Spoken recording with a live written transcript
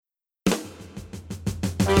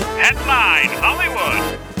Headline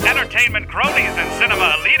Hollywood. Entertainment cronies and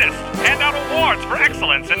cinema elitists hand out awards for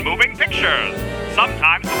excellence in moving pictures.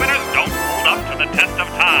 Sometimes the winners don't hold up to the test of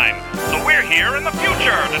time, so we're here in the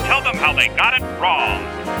future to tell them how they got it wrong.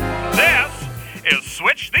 This is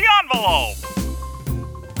Switch the Envelope.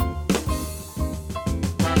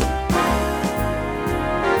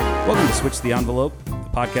 Welcome to Switch the Envelope,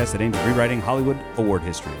 the podcast that aims at rewriting Hollywood award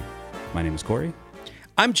history. My name is Corey.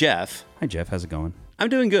 I'm Jeff. Hi, Jeff. How's it going? I'm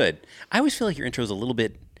doing good. I always feel like your intro is a little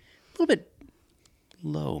bit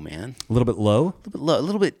low, man. A little bit low? A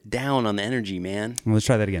little bit down on the energy, man. Well, let's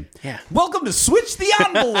try that again. Yeah. Welcome to Switch the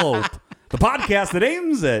Envelope, the podcast that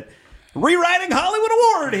aims at rewriting Hollywood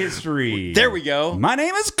award history. There we go. My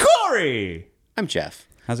name is Corey. I'm Jeff.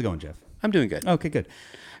 How's it going, Jeff? I'm doing good. Okay, good.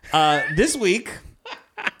 This week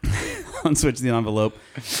on Switch the Envelope,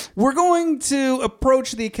 we're going to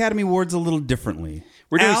approach the Academy Awards a little differently.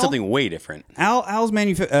 We're doing something way different. Al's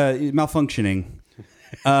malfunctioning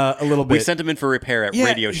a little bit. We sent him in for repair at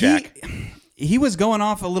Radio Shack. He was going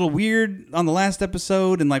off a little weird on the last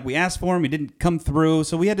episode, and we asked for him, he didn't come through,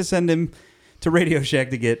 so we had to send him to Radio Shack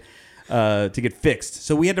to get fixed.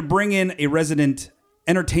 So we had to bring in a resident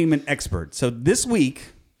entertainment expert. So this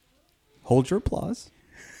week, hold your applause,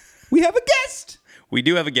 we have a guest. We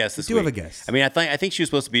do have a guest this week. We do have a guest. I mean, I think she was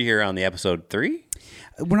supposed to be here on the episode 3.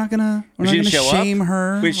 We're not gonna shame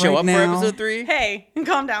her. We show right up now. for episode 3. Hey,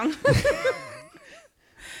 calm down.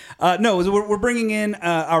 No, we're bringing in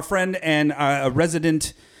our friend and a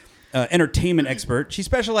resident entertainment expert. She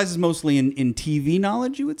specializes mostly in TV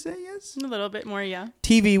knowledge, you would say, yes? A little bit more, yeah.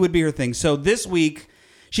 TV would be her thing. So this week,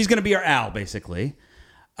 she's going to be our Al, basically.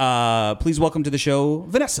 Please welcome to the show,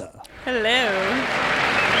 Vanessa. Hello.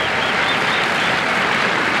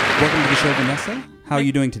 Welcome to the show, Vanessa. How are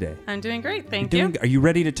you doing today? I'm doing great, thank you. Are you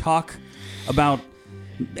ready to talk about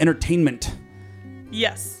entertainment?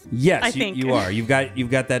 Yes. Yes, I think you are. You've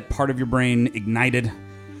got that part of your brain ignited.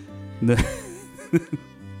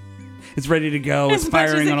 It's ready to go. It's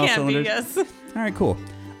firing on all cylinders. Yes. All right, cool.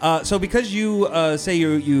 So because you say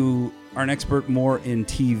you are an expert more in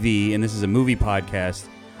TV, and this is a movie podcast,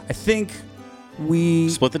 I think we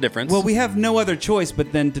split the difference. Well, we have no other choice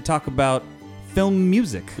but then to talk about film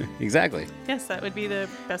music. Exactly. Yes, that would be the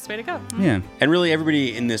best way to go. Yeah. And really,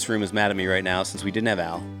 everybody in this room is mad at me right now since we didn't have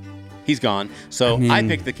Al. He's gone. So I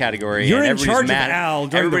picked the category. You're and in charge mad of Al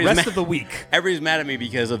during the rest of the week. Everybody's mad at me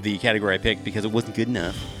because of the category I picked because it wasn't good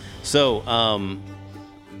enough. So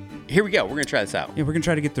here we go. We're going to try this out. Yeah, we're going to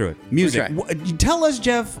try to get through it. Music. Tell us,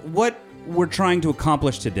 Jeff, what we're trying to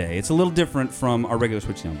accomplish today. It's a little different from our regular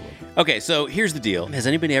Switch the Envelope. Okay, so here's the deal. Has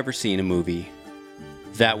anybody ever seen a movie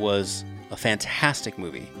that was a fantastic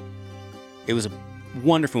movie? It was a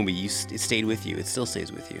wonderful movie. It stayed with you. It still stays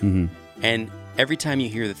with you. Mm-hmm. And every time you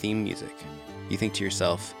hear the theme music, you think to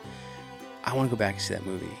yourself, I want to go back and see that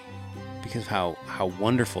movie because of how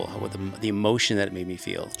wonderful, the emotion that it made me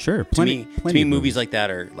feel. Sure. To me, movies like that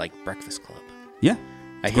are like Breakfast Club. Yeah.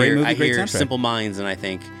 I hear Simple Minds and I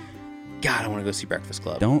think, God, I want to go see Breakfast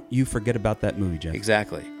Club. Don't you forget about that movie, Jeff.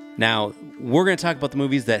 Exactly. Now, we're going to talk about the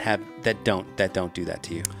movies that don't do that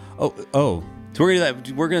to you. Oh. So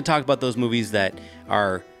we're going to talk about those movies that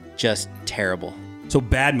are just terrible. So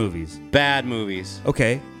bad movies. Bad movies.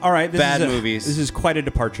 Okay. All right. Bad movies. This is quite a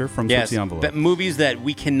departure from Switch the Envelope. Movies that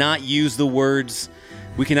we cannot use the words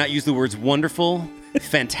wonderful,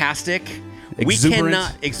 fantastic.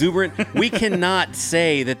 Exuberant. We cannot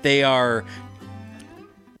say that they are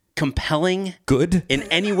compelling, good in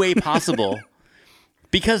any way possible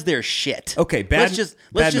because they're shit. Okay, let's just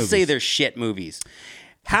say they're shit movies.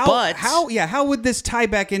 How would this tie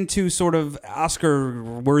back into sort of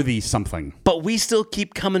Oscar-worthy something? But we still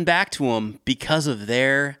keep coming back to them because of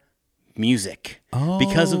their music,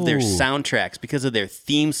 because of their soundtracks, because of their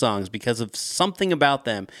theme songs, because of something about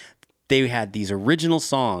them. They had these original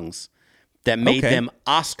songs that made them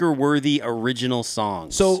Oscar-worthy original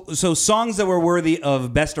songs. So songs that were worthy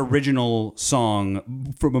of best original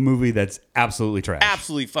song from a movie that's absolutely trash.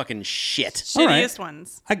 Absolutely fucking shit. Shittiest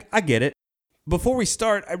ones. I get it. Before we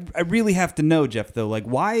start, I really have to know, Jeff, though,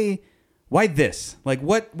 why this?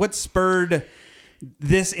 What spurred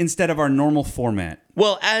this instead of our normal format?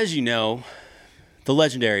 Well, as you know, the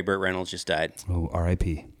legendary Burt Reynolds just died. Oh,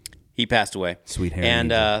 R.I.P. He passed away. Sweet Harry.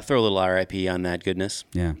 And throw a little R.I.P. on that goodness.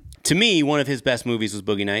 Yeah. To me, one of his best movies was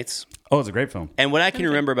Boogie Nights. Oh, it's a great film. And what I can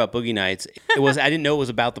remember about Boogie Nights, I didn't know it was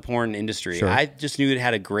about the porn industry. Sure. I just knew it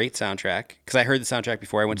had a great soundtrack because I heard the soundtrack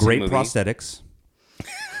before I went to see the movie. Great prosthetics.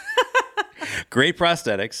 Great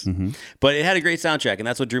prosthetics, but it had a great soundtrack, and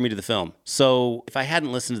that's what drew me to the film. So if I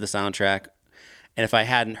hadn't listened to the soundtrack, and if I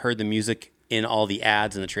hadn't heard the music in all the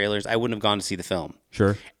ads and the trailers, I wouldn't have gone to see the film.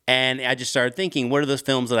 Sure. And I just started thinking, what are those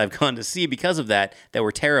films that I've gone to see because of that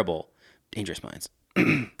were terrible? Dangerous Minds.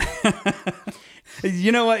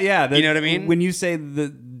 You know what? Yeah. You know what I mean? When you say the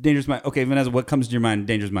Dangerous Minds, okay, Vanessa, what comes to your mind?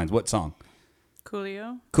 Dangerous Minds. What song?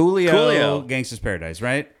 Coolio. Coolio. Gangsta's Paradise,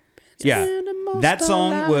 right? Yeah. That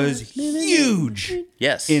song was huge.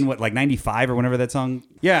 Yes. In what, like 95 or whenever that song?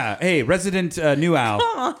 Yeah. Hey, resident New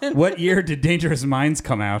Owl. What year did Dangerous Minds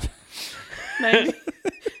come out?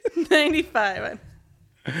 95.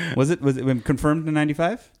 Was it confirmed in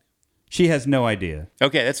 95? She has no idea.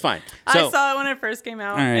 Okay, that's fine. I So, saw it when it first came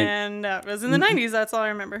out, All right. and it was in the 90s. That's all I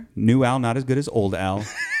remember. New Owl, not as good as Old Owl,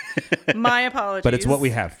 My apologies. but it's what we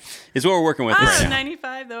have. it's what we're working with right now.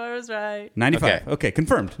 95, though, I was right. 95. Okay,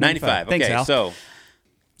 confirmed. 95. Thanks, Okay, Al. so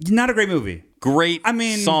Not a great movie. great I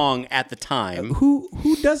mean- song at the time. Who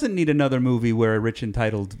doesn't need another movie where a rich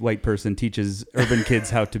entitled white person teaches urban kids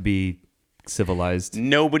how to be civilized?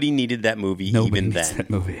 Nobody needed that movie Nobody even needs then. that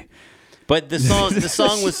movie. But the song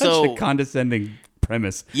was Such so a condescending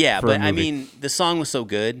premise. yeah. for a But I movie. mean, the song was so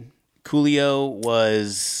good. Coolio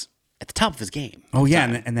was at the top of his game. Oh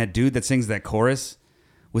yeah, and that dude that sings that chorus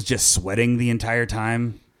was just sweating the entire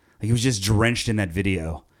time. Like he was just drenched in that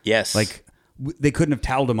video. Yes, Like they couldn't have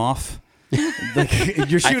toweled him off. Like you're I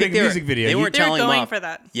shooting think a music video. They You- weren't They were telling him going off. for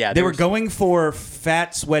that. Yeah, They were going for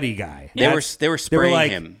fat, sweaty guy. They were That's- spraying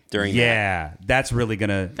like, him during that. Yeah, that's really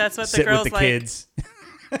gonna. That's what the sit girls with the like. kids.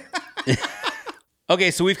 Okay,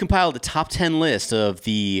 so we've compiled a top 10 list of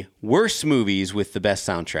the worst movies with the best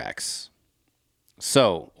soundtracks.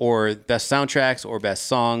 So, or best soundtracks, or best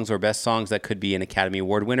songs that could be an Academy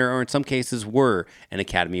Award winner, or in some cases were an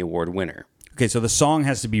Academy Award winner. Okay, so the song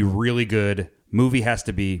has to be really good. Movie has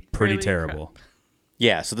to be pretty Really terrible.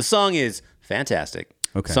 Yeah, so the song is fantastic.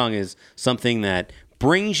 Okay. The song is something that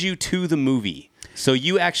brings you to the movie. So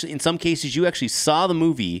you actually, in some cases, you actually saw the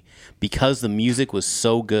movie because the music was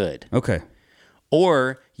so good. Okay,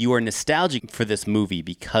 Or you are nostalgic for this movie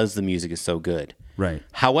because the music is so good. right.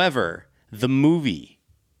 However, the movie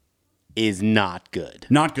is not good.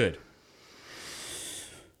 Not good.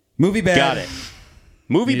 Movie bad. Got it.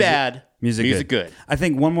 Movie Music- bad. Music good. I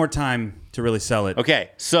think one more time to really sell it.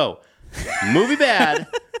 Okay, so movie bad,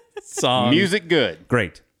 Song. music good.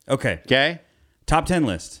 Great. Okay. Okay? Top 10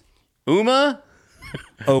 list. Uma,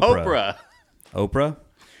 Oprah. Oprah. Oprah.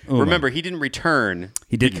 Uma. Remember, he didn't return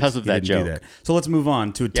He didn't, because of he that didn't do joke. that. So let's move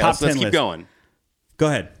on to a Yeah, top let's 10 keep list. going. Go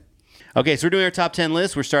ahead. Okay, so we're doing our top 10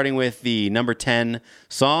 list. We're starting with the number 10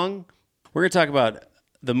 song. We're going to talk about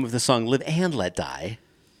the song Live and Let Die.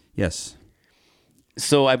 Yes.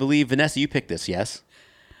 So I believe, Vanessa, you picked this, yes?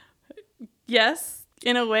 Yes,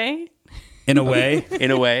 in a way. In a way,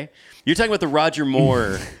 In a way. You're talking about the Roger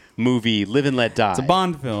Moore movie, Live and Let Die. it's a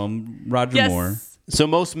Bond film. Roger Yes. Moore. So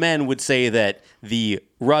most men would say that the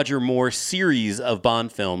Roger Moore series of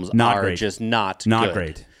Bond films Not are great. just not Not good.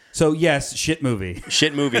 great. So yes, shit movie.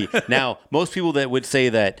 Shit movie. Now, most people that would say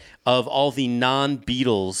that of all the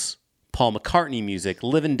non-Beatles Paul McCartney music,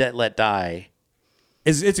 Live and Let Die,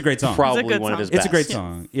 It's a great song. probably good one of song. his It's best. a great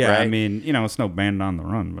song. Yeah, I Right? mean, it's no Band on the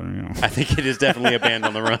Run, but I think it is definitely a band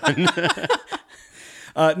on the run.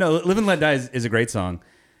 No, Live and Let Die is a great song,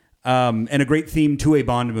 and a great theme to a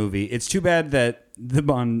Bond movie. It's too bad that the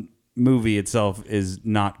Bond movie itself is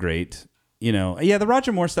not great. Yeah, the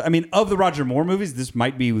Roger Moore stuff. I mean, of the Roger Moore movies, this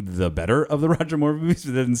might be the better of the Roger Moore movies.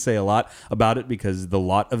 But it doesn't say a lot about it because the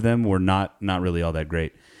lot of them were not really all that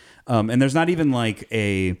great. And there's not even like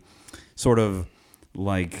a sort of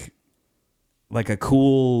like a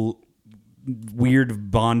cool weird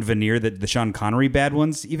Bond veneer that the Sean Connery bad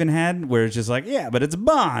ones even had, where it's just like, yeah, but it's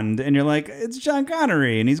Bond, and you're like, it's Sean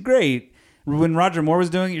Connery, and he's great. When Roger Moore was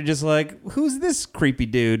doing it, you're just like, who's this creepy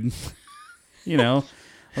dude?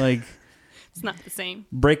 Like It's not the same.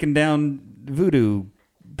 breaking down voodoo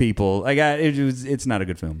people. It's not a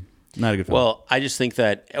good film. Not a good film. Well, I just think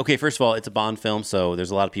that, okay, first of all, it's a Bond film, so there's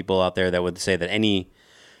a lot of people out there that would say that any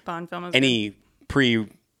Bond film is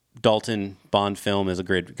pre-Dalton Bond film is a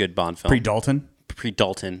good Bond film. Pre-Dalton.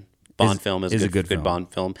 Pre-Dalton Bond film is a good film.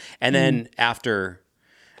 Bond film. And then after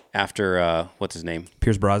what's his name?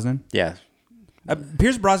 Pierce Brosnan. Yeah.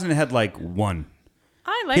 Pierce Brosnan had like one.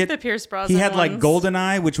 I like the Pierce Brosnan. He had like ones.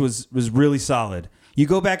 GoldenEye, which was really solid. You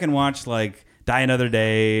go back and watch like Die Another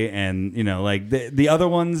Day, and like the other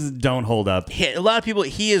ones don't hold up. A lot of people.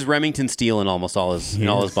 He is Remington Steele in almost all his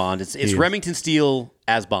Bond. It's is. Remington Steele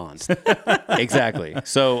as Bond. Exactly.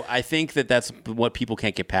 So I think that's what people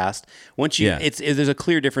can't get past. Once you, Yeah. there's a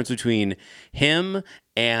clear difference between him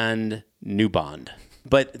and new Bond.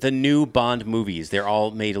 But the new Bond movies, they're all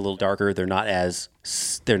made a little darker. They're not as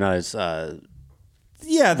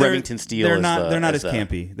Yeah, Remington Steele. They're not as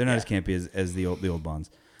campy. They're not as campy as the old Bonds,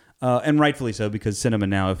 and rightfully so, because cinema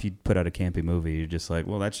now, if you put out a campy movie, you're just like,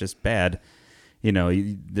 well, that's just bad. You know,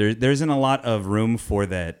 there isn't a lot of room for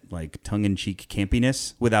that like tongue-in-cheek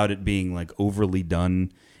campiness without it being like overly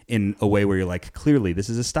done in a way where you're like, clearly this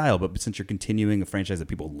is a style, but since you're continuing a franchise that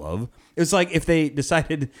people love, it was like if they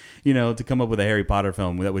decided, you know, to come up with a Harry Potter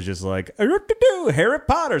film that was just like Harry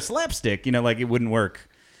Potter slapstick, you know, like it wouldn't work.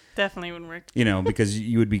 Definitely wouldn't work. You know, because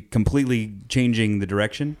you would be completely changing the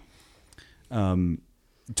direction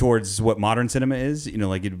towards what modern cinema is. You know,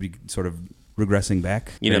 like it would be sort of regressing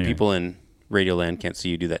back. You know, anyway. People in Radioland can't see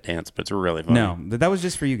you do that dance, but it's really funny. No, that was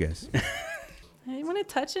just for you guys. I didn't want to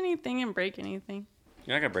touch anything and break anything.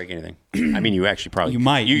 You're not gonna break anything. I mean, you actually probably you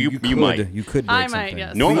might. You might. You could. Break I might. something.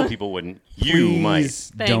 Yes. Normal people wouldn't. You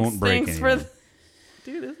might. Don't break anything.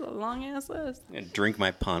 Dude, this is a long ass list. Drink my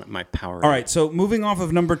power. All right, so moving off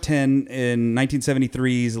of number 10 in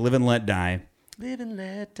 1973's "Live and Let Die." Live and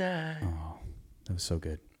let die. Oh, that was so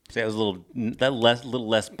good. See, that was a little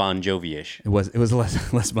less Bon Jovi-ish. It was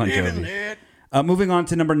less Bon Jovi. Moving on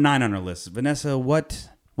to number 9 on our list, Vanessa, what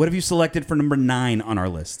have you selected for number 9 on our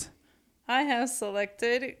list? I have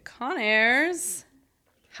selected Con Air's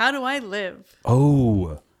 "How Do I Live."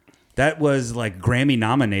 Oh, that was like Grammy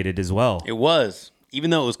nominated as well. It was, even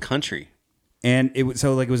though it was country. And it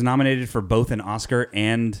was nominated for both an Oscar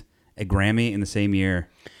and a Grammy in the same year.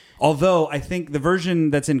 Although I think the version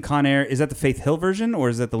that's in Con Air, is that the Faith Hill version or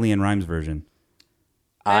is that the LeAnn Rimes version?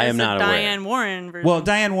 I am not aware. Diane Warren version. Well,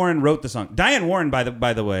 Diane Warren wrote the song. Diane Warren,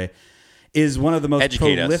 by the way, is one of the most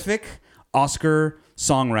prolific Oscar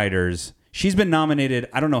songwriters. She's been nominated,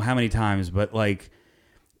 I don't know how many times, but like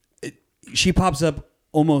she pops up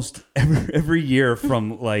almost every year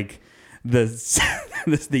from like the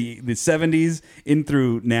 70s in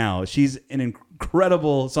through now. She's an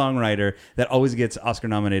incredible songwriter that always gets Oscar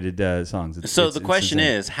nominated songs. The question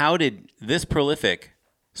is, how did this prolific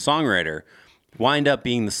songwriter wind up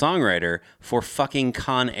being the songwriter for fucking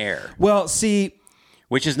Con Air? Well, see,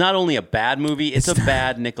 which is not only a bad movie, it's a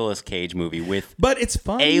bad Nicolas Cage movie with but it's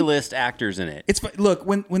fun. A-list actors in it. It's fun. Look,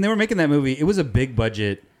 when they were making that movie, it was a big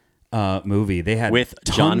budget movie. They had with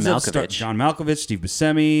John Malkovich, Steve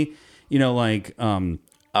Buscemi, you know, like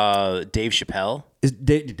Dave Chappelle. Is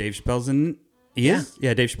Dave Chappelle's in? Yeah,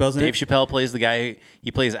 Dave Chappelle's in. Dave Chappelle plays the guy.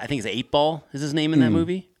 He plays, I think, it's 8 Ball is his name in that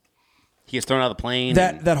movie. He gets thrown out of the plane.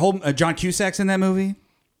 That whole John Cusack's in that movie.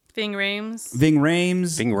 Ving Rhames.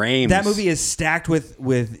 That movie is stacked with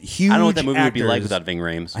huge. I don't know what that movie actors. would be like without Ving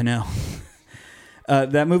Rhames. I know.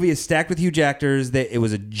 That movie is stacked with huge actors. It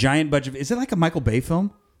was a giant budget. Is it like a Michael Bay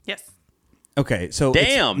film? Yes. Okay, so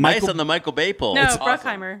damn, nice on the Michael Bay pull. No,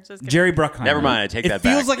 Bruckheimer. Awesome. Jerry Bruckheimer. Never mind, I take that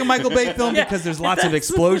back. It feels like a Michael Bay film because there's lots of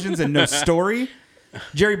explosions and no story.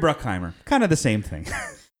 Jerry Bruckheimer, kind of the same thing.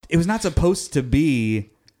 It was not supposed to be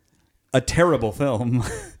a terrible film.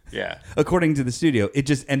 Yeah. According to the studio, it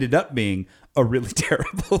just ended up being a really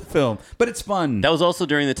terrible film, but it's fun. That was also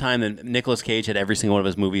during the time that Nicolas Cage had every single one of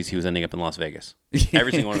his movies. He was ending up in Las Vegas.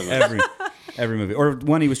 Every single one of them. Every movie, or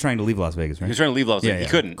one he was trying to leave Las Vegas, right? He was trying to leave Las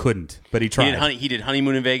Vegas. He couldn't, but he tried. He did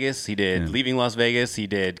Honeymoon in Vegas. He did Leaving Las Vegas. He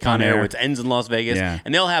did Con Air, which ends in Las Vegas,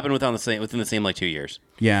 and they all happened within the same like 2 years.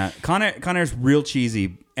 Yeah, Con Air's real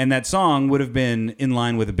cheesy, and that song would have been in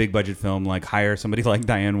line with a big budget film, like hire somebody like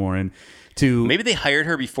Diane Warren. Maybe they hired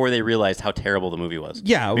her before they realized how terrible the movie was.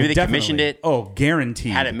 Yeah, maybe they commissioned it. Oh,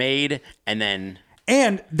 guaranteed. Had it made, and then.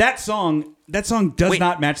 And that song does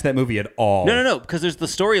not match that movie at all. No, because there's the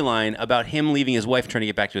storyline about him leaving his wife and trying to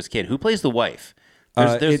get back to his kid. Who plays the wife?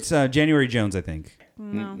 It's January Jones, I think.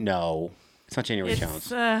 No, it's not January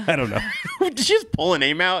Jones. I don't know. Did she just pull a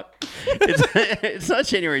name out? It's not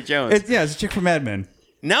January Jones. It's a chick from Mad Men.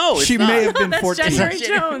 No, she may have been 14. January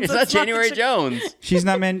Jones. It's not January Jones. She's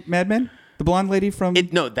not Mad Men? The blonde lady from...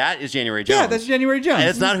 No, that is January Jones. Yeah, that's January Jones. And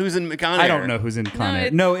it's not who's in Con Air. I don't know who's in Con Air.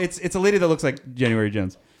 No, it's a lady that looks like January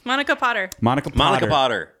Jones. Monica Potter. Monica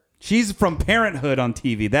Potter. She's from Parenthood on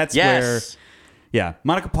TV. That's where... Yeah,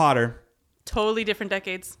 Monica Potter. Totally different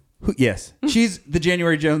decades. Yes. She's the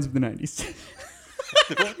January Jones of the 90s.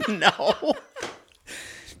 No.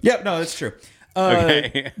 Yep, no, that's true.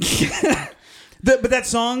 Okay. But that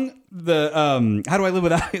song, How Do I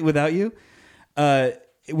Live Without You,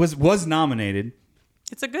 it was nominated.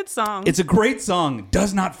 It's a good song. It's a great song.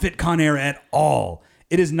 Does not fit Con Air at all.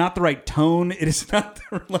 It is not the right tone. It is not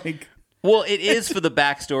like... Well, it is for the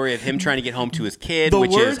backstory of him trying to get home to his kid,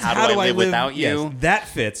 which is How Do I Live Without You? Yes, that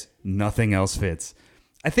fits. Nothing else fits.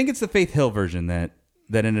 I think it's the Faith Hill version that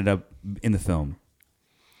ended up in the film.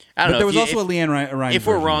 I don't know. But there was also a LeAnn Rimes If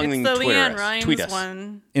we're version. wrong, it's then the LeAnn Rimes tweet us.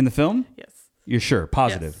 one. In the film? Yes. You're sure?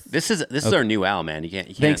 Positive. This is our new Al, man. You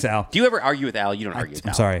can't. Thanks, Al. Do you ever argue with Al? You don't argue with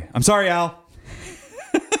Al. I'm sorry, Al.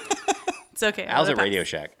 It's okay. Al's I'll at pass. Radio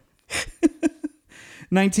Shack.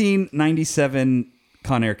 1997,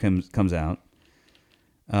 Con Air comes out.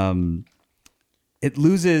 It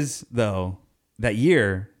loses though that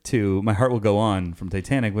year to "My Heart Will Go On" from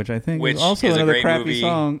Titanic, which I think Which is also is a another great crappy movie,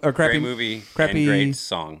 song or crappy great movie, crappy and great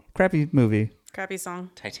song. crappy movie. Crappy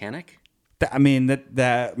song. Titanic. I mean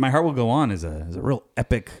that "My Heart Will Go On" is a real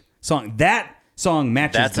epic song. That song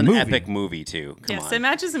matches That's the an movie. epic movie too. Come Yes, on. it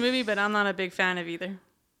matches the movie, but I'm not a big fan of either.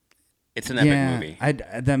 It's an epic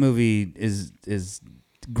movie. That movie is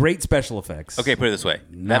great special effects. Okay, put it this way.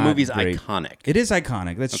 Not That movie's great. iconic. It is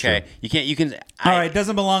iconic. That's Okay, true. you can. All right,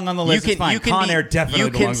 doesn't belong on the list. It's fine. Con Air definitely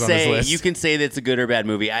belongs on this list. You can say that it's a good or bad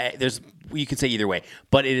movie. You can say either way,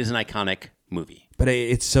 but it is an iconic movie. But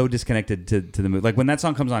it's so disconnected to the movie. Like when that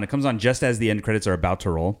song comes on, it comes on just as the end credits are about to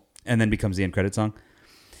roll, and then becomes the end credit song.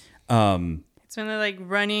 It's when they're like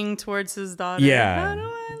running towards his daughter. Yeah. How do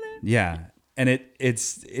I live? Yeah, and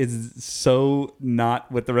it's so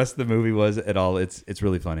not what the rest of the movie was at all. It's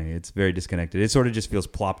really funny. It's very disconnected. It sort of just feels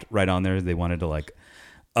plopped right on there. They wanted to like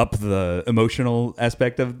up the emotional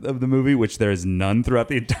aspect of the movie, which there is none throughout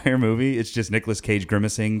the entire movie. It's just Nicolas Cage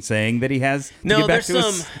grimacing, saying that he has to No, get back there's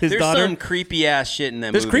to his there's daughter. some creepy ass shit in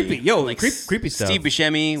that There's movie. creepy, creepy stuff. Steve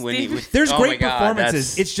Buscemi when he was, There's oh great my God,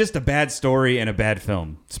 performances. that's- It's just a bad story and a bad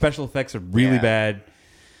film. Special effects are really Yeah. bad.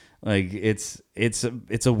 Like it's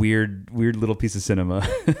a weird little piece of cinema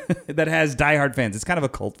that has diehard fans. It's kind of a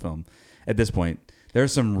cult film at this point.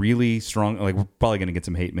 There's some really strong. Like we're probably gonna get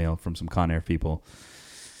some hate mail from some Con Air people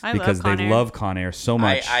I because love Con they Air. love Con Air so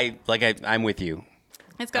much. I'm with you.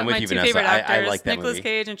 It's got I'm with my you, two Vanessa. favorite I actors, like that Nicolas movie.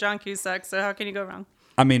 Cage and John Cusack. So how can you go wrong?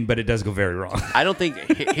 I mean, but it does go very wrong. I don't think.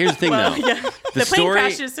 Here's the thing, Well, though. yeah. The plane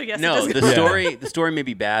crashes, so yes, it no, does the go story. The story may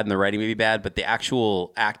be bad and the writing may be bad, but the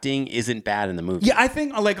actual acting isn't bad in the movie. Yeah, I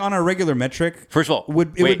think like on a regular metric, First of all,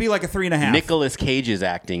 would be like a 3.5. Nicolas Cage's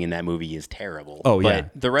acting in that movie is terrible. Oh yeah,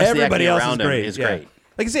 but the rest everybody of the else acting is around great. him is yeah. great.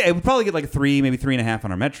 Like I say, I would probably get like a 3, maybe 3.5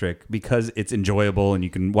 on our metric because it's enjoyable and you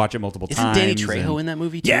can watch it multiple Isn't times. Danny Trejo and- in that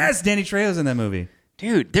movie too? Yes, Danny Trejo's in that movie.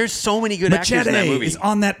 Dude, there's so many good actors in that Machete movie. is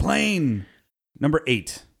on that plane. Number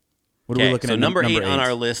 8. What are we Okay, looking so at? number 8 on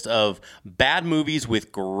our list of bad movies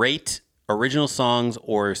with great original songs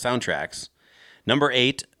or soundtracks. Number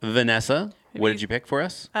 8, Vanessa. What did you pick for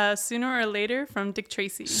us? Sooner or Later from Dick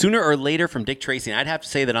Tracy. Sooner or Later from Dick Tracy. And I'd have to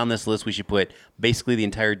say that on this list we should put basically the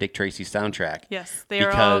entire Dick Tracy soundtrack. Yes, they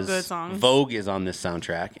are all good Because songs. Vogue is on this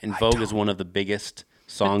soundtrack, and Vogue is one of the biggest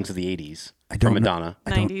songs of the 80s I from don't know- Madonna. I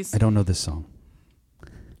don't, 90s. I don't know this song.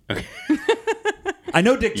 I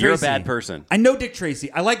know Dick Tracy. You're a bad person. I know Dick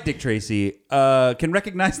Tracy. I like Dick Tracy. Can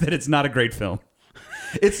recognize that it's not a great film.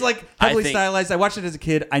 It's like heavily think- stylized. I watched it as a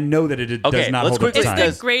kid. I know that it does Okay, not let's hold up to quickly- time.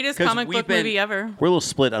 It's the greatest 'cause comic we've book been- movie ever. We're a little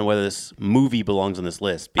split on whether this movie belongs on this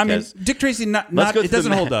list. I mean, Because Dick Tracy Let's not go it through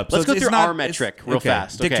doesn't the- hold up. let's So go it's through not- our it's- metric real okay,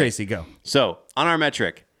 fast. Dick Okay. Tracy, go. So on our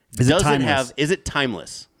metric, Is it does it timeless? have? Is it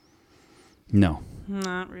timeless? No.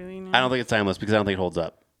 Not really. No. I don't think it's timeless because I don't think it holds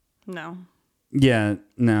up. No. Yeah.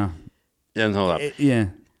 No. It doesn't hold up. Yeah.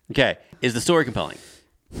 Okay. Is the story compelling?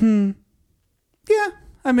 Yeah.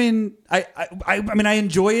 I mean, I mean, I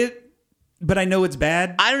enjoy it, but I know it's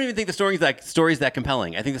bad. I don't even think the story is that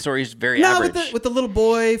compelling. I think the story is very No, average. with the little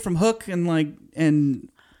boy from Hook and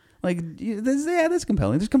there's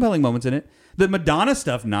compelling. There's compelling moments in it. The Madonna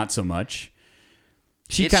stuff, not so much.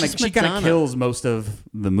 She It's kind of just Madonna. kills most of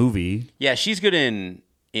the movie. Yeah, she's good in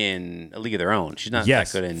A League of Their Own. She's not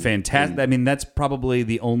Yes, that good in fantastic. I mean, that's probably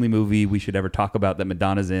the only movie we should ever talk about that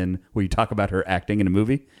Madonna's in, where you talk about her acting in a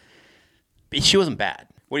movie. She wasn't bad.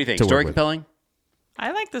 What do you think? To work Story with. compelling?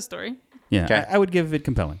 I like the story. Yeah, Okay. I would give it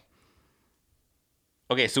compelling.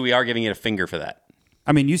 Okay, so we are giving it a finger for that.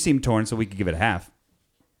 I mean, you seem torn, so we could give it a half.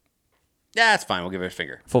 Yeah, that's fine. We'll give it a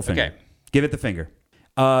finger. Full finger. Okay. Give it the finger.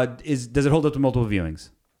 Does it hold up to multiple viewings?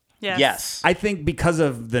 Yes. Yes. I think because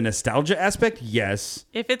of the nostalgia aspect, yes.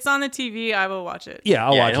 If it's on the TV, I will watch it. Yeah,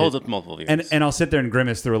 I'll Yeah, watch it holds up to multiple viewings. And I'll sit there and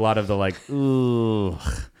grimace through a lot of the like, ooh,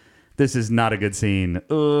 this is not a good scene.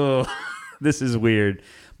 Ooh, this is weird.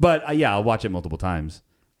 But yeah, I'll watch it multiple times.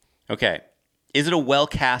 Okay. Is it a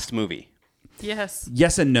well-cast movie? Yes.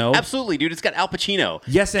 Yes and no. Absolutely, dude. It's got Al Pacino.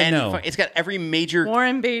 Yes and no. It's got every major...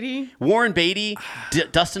 Warren Beatty. Warren Beatty,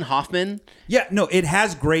 Dustin Hoffman, Yeah, no, it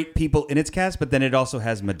has great people in its cast, but then it also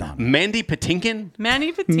has Madonna. Mandy Patinkin.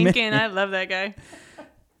 Manny Patinkin. I love that guy.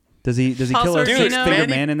 Does he Paul kill a Sorvino. six-finger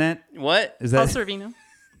Mandy- man in that? What? Is Paul that Sorvino.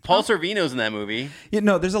 Paul Sorvino's in that movie. Yeah,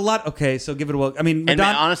 no, there's a lot. Okay, so give it a well. I mean, And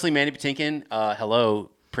Madonna. honestly, Mandy Patinkin,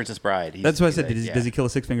 hello, Princess Bride. That's what I said. he's Does he kill a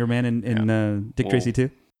six-finger man in Dick Tracy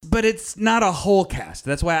too? But it's not a whole cast.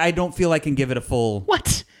 That's why I don't feel I can give it a full...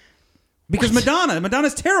 What? Because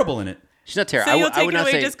Madonna's terrible in it. She's not terrible. So you'll I take would it not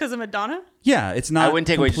away say. just because of Madonna? Yeah, it's not I wouldn't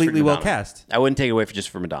take away just for completely well Madonna. cast. I wouldn't take away just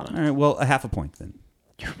for Madonna. All right, well, a half a point then.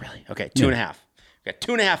 You're really okay. 2.5. We got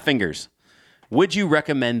 2.5 fingers. Would you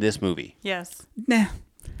recommend this movie? Yes. Nah.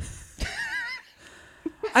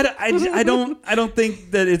 I don't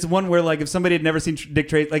think that it's one where, like, if somebody had never seen Dick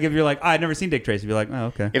Tracy, like, if you're like, I'd never seen Dick Tracy, you'd be like, oh,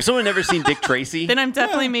 okay. If someone had never seen Dick Tracy, Then I'm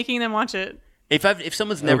definitely making them watch it. if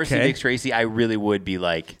someone's never seen Okay. Dick Tracy, I really would be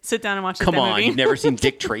like, Sit down and watch come that on, movie. you've never seen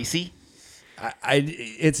Dick Tracy?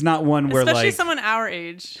 It's not one where, Especially like... someone our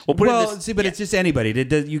age. Well, put it in Well, this- see, but it's just anybody.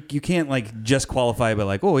 You can't, like, just qualify by,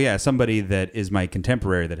 like, oh, yeah, somebody that is my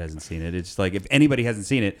contemporary that hasn't seen it. It's like, if anybody hasn't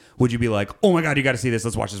seen it, would you be like, oh, my God, you got to see this.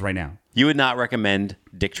 Let's watch this right now. You would not recommend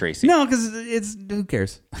Dick Tracy. No, because who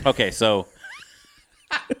cares? Okay, so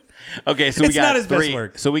we It's got not his best 3.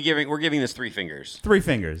 work. So we're giving this 3 fingers. 3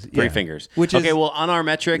 fingers. 3 yeah. fingers. Which okay, is well, on our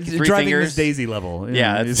metric, 3 driving fingers. Miss Daisy level.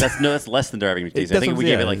 Yeah, It's- that's less than driving Miss Daisy. I that's think what- we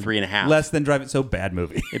gave yeah, it like 3.5. Less than Drive It So Bad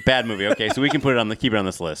movie. A bad movie. Okay, so we can put it keep it on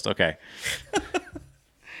this list. Okay.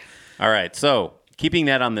 All right. So keeping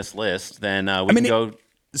that on this list, then we can go.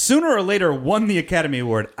 Sooner or Later won the Academy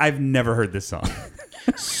Award. I've never heard this song.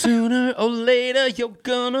 Sooner or later, you're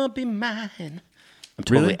gonna be mine. I'm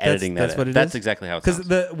totally Really? editing That's that. what it That's is? exactly how it Because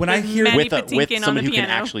sounds. when I With hear Manny with Patinkin on somebody the who can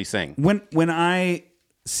piano. actually sing. when I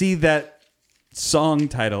see that song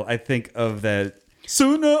title, I think of that.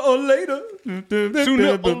 Sooner or later.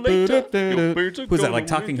 Sooner or later, your birds are Who's that? gonna Like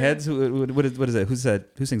Talking wake Heads? What is that?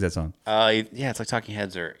 Who sings that song? Yeah, it's like Talking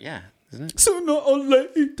Heads or isn't it? Sooner or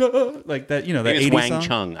later, like that. You know that Maybe 80s it's Wang song?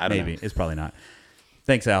 Chung. I don't Maybe know. it's probably not.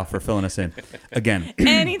 Thanks, Al, for filling us in again.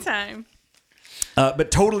 Anytime.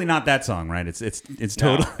 But totally not that song, right? It's No,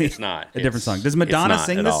 totally it's not. a different song. Does It's Madonna not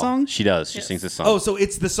sing at this all. song? She does. She sings this song. Oh, so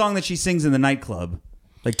it's the song that she sings in the nightclub,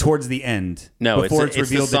 like towards the end. No, before it's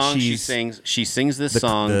revealed the song that she she's sings. She sings this the-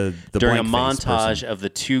 song the during a blank face montage person. of the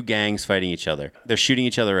 2 gangs fighting each other. They're shooting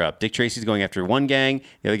each other up. Dick Tracy's going after one gang,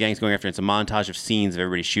 the other gang's going after. It's a montage of scenes of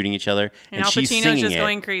everybody shooting each other, And Al she's Pacino's singing just it.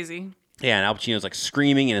 going crazy. Yeah, and Al Pacino's like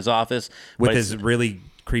screaming in his office with but his it's- really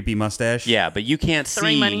creepy mustache. Yeah, but you can't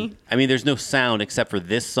Throwing see. money. I mean, there's no sound except for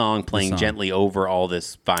this song playing song. gently over all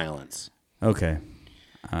this violence. Okay.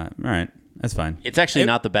 All right. That's fine. It's actually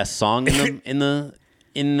not the best song in the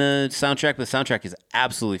soundtrack, but the soundtrack is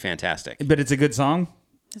absolutely fantastic. But it's a good song.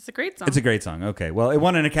 It's a great song. It's a great song. Okay. Well, it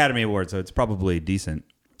won an Academy Award, so it's probably decent.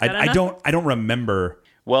 I enough? don't remember.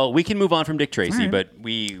 Well, we can move on from Dick Tracy, All right. but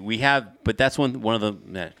we have. But that's one of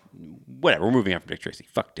the. Whatever, we're moving on from Dick Tracy.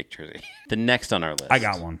 Fuck Dick Tracy. The next on our list. I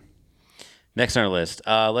got one. Next on our list.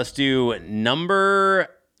 Let's do number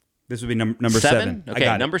This would be number 7. Okay, I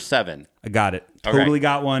got number it. 7. I got it. Okay. Totally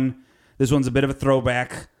got one. This one's a bit of a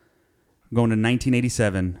throwback. Going to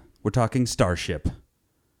 1987. We're talking Starship.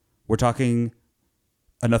 We're talking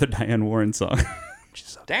another Diane Warren song.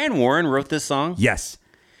 Diane Warren wrote this song. Yes.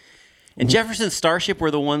 And Jefferson Starship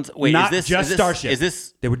were the ones. Wait, Not is this just is this, Starship. Is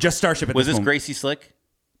this They were just Starship at was this this moment. Gracie Slick?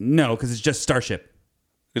 No, because it's just Starship.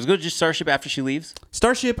 Was it good just Starship after she leaves?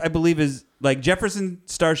 Starship, I believe, is like Jefferson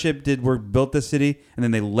Starship built the city, and then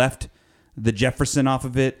they left the Jefferson off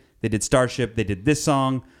of it. They did Starship. They did this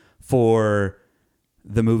song for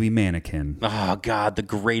the movie Mannequin. Oh God, the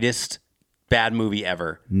greatest bad movie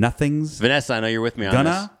ever. Nothing's Vanessa, I know you're with me on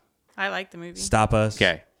gonna I like the movie. stop us this.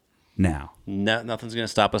 Okay, now. no, nothing's gonna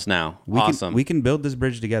stop us now. We Awesome. we can build this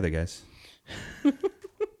bridge together, guys.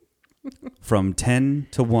 From 10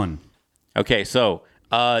 to 1. Okay, so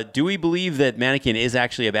do we believe that Mannequin is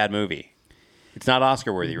actually a bad movie? It's not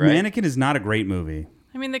Oscar worthy, right? Mannequin is not a great movie.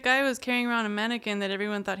 I mean, the guy was carrying around a mannequin that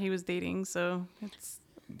everyone thought he was dating, so it's...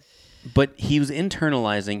 But he was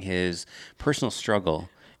internalizing his personal struggle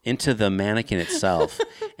into the mannequin itself,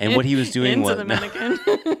 and what he was doing into was the mannequin.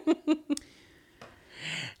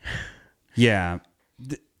 Yeah.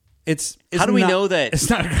 It's How do we not- know that? It's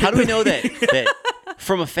not a great How do we know movie. that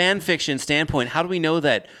from a fan fiction standpoint? How do we know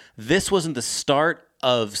that this wasn't the start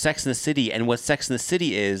of Sex and the City, and what Sex and the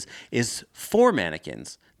City is 4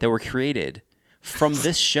 mannequins that were created from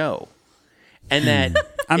this show, and that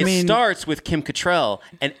it starts with Kim Cattrall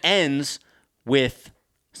and ends with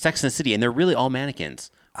Sex and the City, and they're really all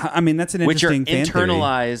mannequins, I mean, that's an which are interesting fan theory.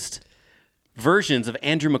 internalized versions of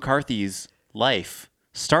Andrew McCarthy's life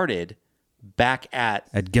started back at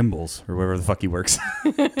Gimbals or wherever the fuck he works.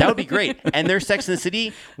 that would be great. And their Sex and the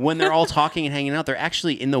City, when they're all talking and hanging out, they're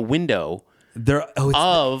actually in the window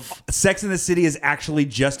of Sex and the City is actually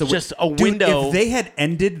just a Dude, window. If they had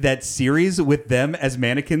ended that series with them as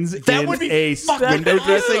mannequins That in would be a fucking window awesome.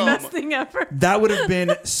 dressing, Best thing ever. that would have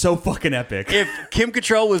been so fucking epic. if Kim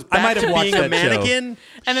Cattrall was I might back have to watched being a that show. mannequin.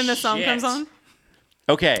 And then the song Shit. comes on.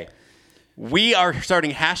 Okay. We are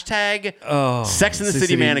starting hashtag Sex and the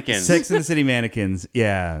City mannequins. Sex and the City mannequins.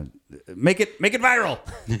 Yeah, make it viral.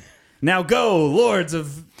 Now go, lords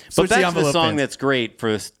of. But Switch the back to the envelope song fans. that's great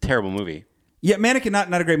for this terrible movie. Yeah, Mannequin,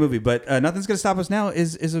 not a great movie, but Nothing's Gonna Stop Us Now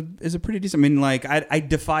is a pretty decent. I mean, like I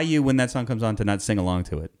defy you when that song comes on to not sing along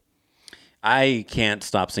to it. I can't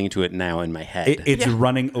stop singing to it now in my head. It's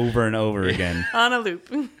running over and over again. On a loop.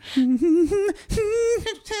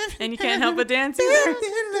 And you can't help but dance either.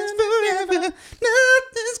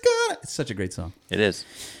 It's such a great song. It is.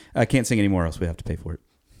 I can't sing anymore, else we have to pay for it.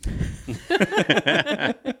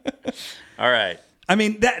 All right. I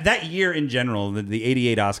mean, that year in general, the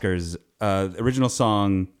 88 Oscars, original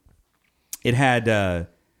song, it had a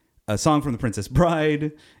song from The Princess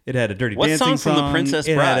Bride. It had a Dirty What Dancing song from The Princess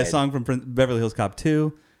It had a Bride? song from Beverly Hills Cop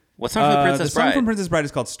 2. What song from The Princess the song Bride? from Princess Bride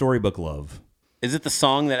is called Storybook Love. Is it the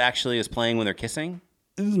song that actually is playing when they're kissing?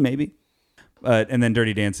 Maybe. And then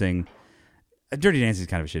Dirty Dancing. Dirty Dancing is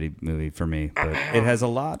kind of a shitty movie for me, but it has a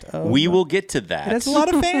lot of... We will get to that. It has a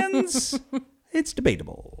lot of fans. It's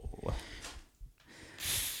debatable.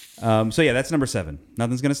 So yeah, that's number 7.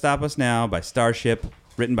 Nothing's Gonna Stop Us Now by Starship,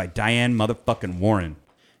 written by Diane motherfucking Warren.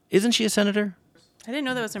 Isn't she a senator? I didn't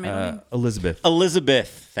know that was her middle name. Elizabeth.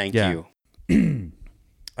 Elizabeth. Thank Yeah. you.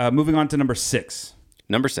 Moving on to number 6.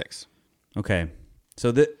 Number 6. Okay.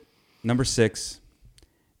 So the number 6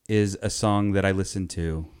 is a song that I listened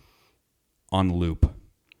to on loop.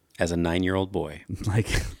 As a 9-year-old boy. Like,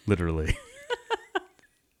 literally.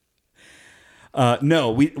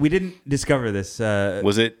 No, we didn't discover this.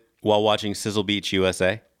 Was it while watching Sizzle Beach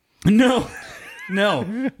USA? No.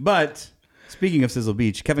 But speaking of Sizzle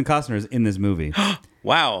Beach, Kevin Costner is in this movie.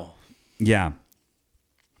 Wow. Yeah.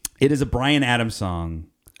 It is a Bryan Adams song.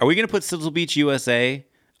 Are we going to put Sizzle Beach USA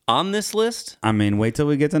on this list? I mean, wait till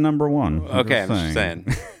we get to number 1. Okay, I'm just saying.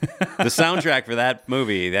 The soundtrack for that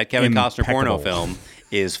movie, that Kevin Costner porno Impeccable. film,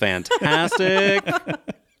 is fantastic.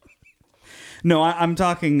 No, I'm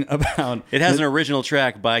talking about... It has an original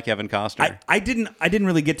track by Kevin Costner. I didn't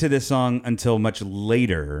really get to this song until much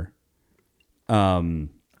later.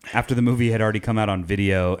 After the movie had already come out on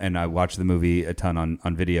video, and I watched the movie a ton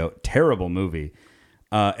on video. Terrible movie.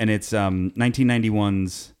 And it's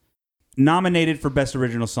 1991's nominated for Best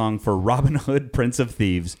Original Song for Robin Hood, Prince of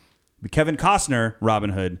Thieves. Kevin Costner,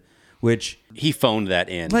 Robin Hood, which... He phoned that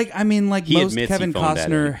in. He most admits Kevin he phoned that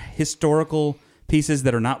Costner in. historical pieces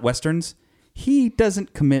that are not Westerns, he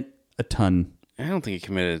doesn't commit a ton. I don't think he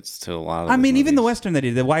committed to a lot of I mean, his even the movies. Western that he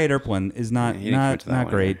did, the Wyatt Earp one, is not he didn't commit to that not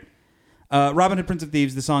one great. Robin Hood, Prince of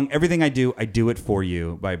Thieves, the song "Everything I Do It For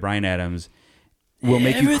You" by Bryan Adams will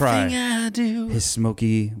make you cry. I do. His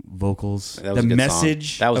smoky vocals, That was the a good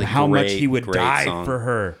message song. That was of a how much great, he would great die song. for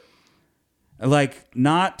her, like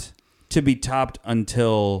not to be topped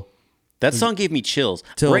until That song gave me chills.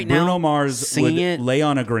 till Right Bruno now, Mars singing would it. lay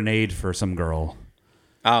on a grenade for some girl.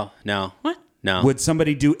 Oh no. What? No. Would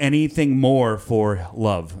somebody do anything more for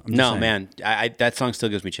love? I'm just No, saying. man. That song still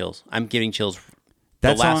gives me chills. I'm getting chills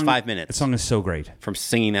That the last song- 5 minutes That song is so great. from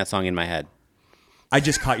singing that song in my head. I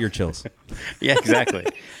just caught your chills. Yeah, exactly.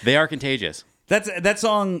 They are contagious. That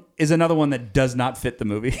song is another one that does not fit the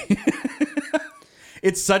movie.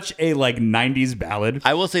 It's such a like 90s ballad.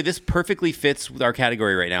 I will say this perfectly fits with our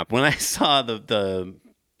category right now. When I saw the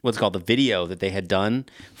what's it called, the video that they had done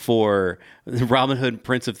for Robin Hood,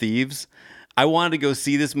 Prince of Thieves, I wanted to go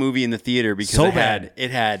see this movie in the theater because So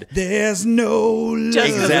it had There's no love.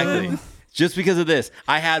 exactly just because of this.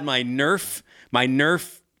 I had my Nerf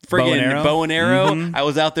friggin' Bow and arrow? bow and arrow. I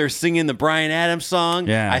was out there singing the Bryan Adams song.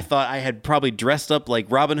 Yeah. I thought I had probably dressed up like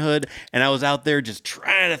Robin Hood, and I was out there just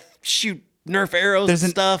trying to shoot Nerf arrows and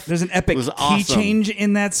stuff. There's an epic It was key awesome. change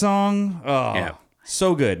in that song. Oh, Yeah.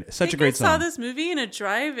 so good. Such a great I saw song. this movie in a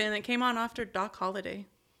drive-in that came on after Doc Holliday.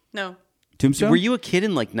 No. Tombstone? Were you a kid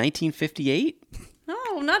in like 1958?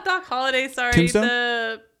 No, not Doc Holliday. Sorry, Tombstone?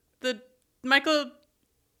 the Michael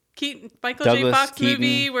J. Douglas Fox Keaton.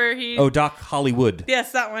 movie where he. Oh, Doc Hollywood.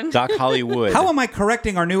 Yes, that one. Doc Hollywood. How am I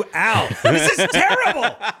correcting our new Al? This is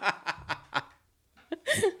terrible.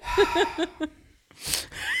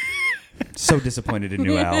 So disappointed in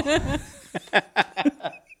new Al.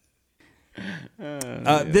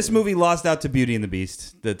 This movie lost out to Beauty and the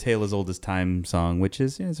Beast, the Tale as Old as Time song, which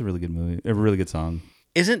is it's a really good movie, a really good song.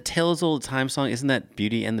 Isn't Tale as Old as Time song, isn't that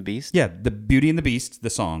Beauty and the Beast? Yeah, the Beauty and the Beast, the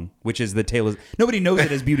song, which is the tale is. Nobody knows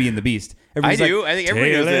it as Beauty and the Beast. I do. I think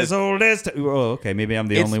everybody knows Tale it. as old as. Oh, okay. Maybe I'm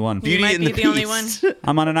the It's only one. Beauty You might and be the the only Beast. one.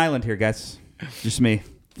 I'm on an island here, guys. Just me.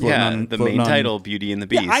 Floating The floating main title, Beauty and the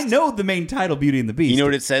Beast. Yeah, I know the main title, Beauty and the Beast. You know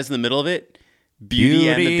what it says in the middle of it? Beauty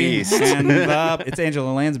and the Beast. It's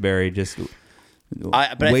Angela Lansbury just. But I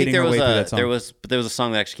think waiting there her was way through that song. there was a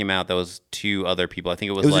song that actually came out that was 2 other people. I think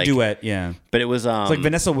it was, It was like a duet, yeah. But it was It's like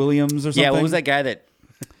Vanessa Williams or something. yeah. What was that guy that?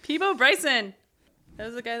 Peebo Bryson. That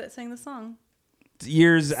was the guy that sang the song.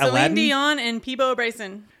 Years Celine Aladdin. Dion and Peebo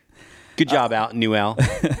Bryson. Good job, out New Al.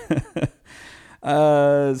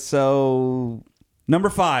 So number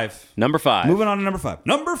 5. Number 5. Moving on to number 5.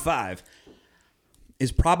 Number 5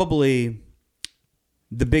 is probably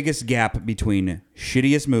the biggest gap between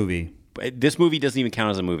shittiest movie, This movie doesn't even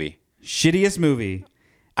count as a movie. shittiest movie.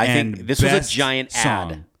 I and think this was a best giant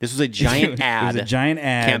song. ad. This was a giant ad. It was a giant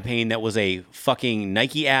ad campaign that was a fucking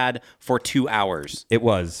Nike ad for 2 hours. It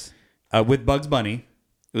was with Bugs Bunny.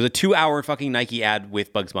 It was a 2-hour fucking Nike ad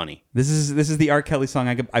with Bugs Bunny. This is the R. Kelly song.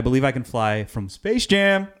 I believe I Can Fly from Space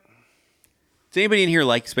Jam. Does anybody in here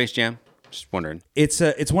like Space Jam? Just wondering. It's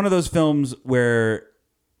one of those films where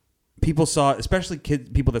people saw, especially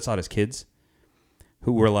people that saw it as kids,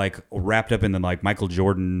 who were like wrapped up in the like Michael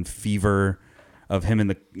Jordan fever of him in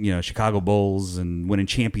the Chicago Bulls and winning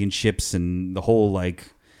championships and the whole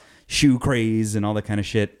like shoe craze and all that kind of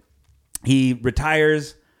shit. He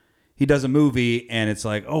retires, he does a movie, and it's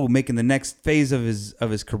like, oh, making the next phase of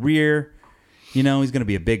his career. He's going to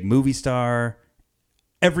be a big movie star.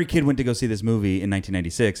 Every kid went to go see this movie in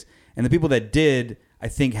 1996, and the people that did, I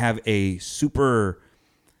think, have a super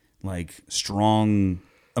like strong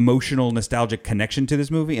emotional nostalgic connection to this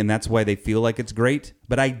movie, and that's why they feel like it's great.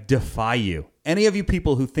 But I defy you, any of you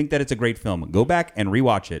people who think that it's a great film, go back and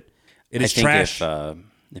rewatch it. It is trash.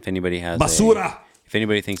 If anybody has Basura. If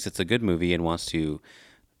anybody thinks it's a good movie and wants to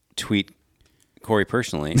tweet Corey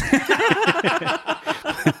personally,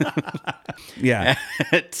 Yeah.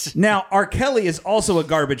 Now, R. Kelly is also a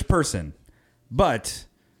garbage person, but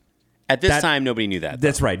at this time nobody knew that.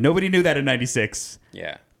 that's right. Nobody knew that in '96,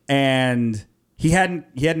 Yeah. and he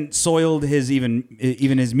hadn't soiled his even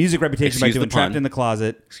his music reputation by Excuse the doing Trapped pun. in the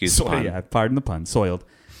Closet. Excuse the pun. Yeah, pardon the pun. Soiled.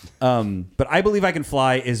 But I Believe I Can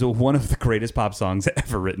Fly is one of the greatest pop songs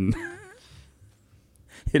ever written.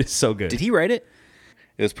 It is so good. Did he write it?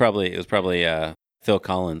 It was probably Phil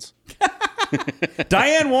Collins.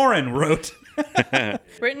 Diane Warren wrote.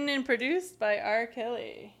 Written and produced by R.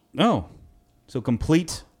 Kelly. Oh, so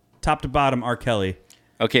complete top to bottom R. Kelly.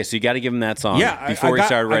 Okay, so you got to give him that song. Yeah, before he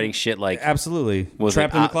started writing shit like absolutely was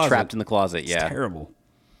Trapped it, in the Closet. Trapped in the Closet. Yeah.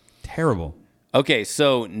 Terrible. Okay,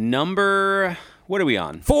 so what are we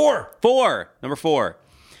on? 4. Number 4.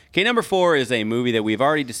 Okay, number 4 is a movie that we've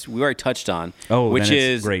already touched on. Oh, which then it's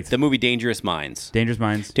is great. the movie Dangerous Minds. Dangerous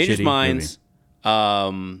Minds. Dangerous shitty Minds.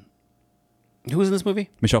 movie. Who was in this movie?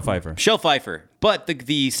 Michelle Pfeiffer. Michelle Pfeiffer. But the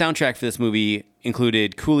soundtrack for this movie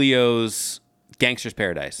included Coolio's Gangster's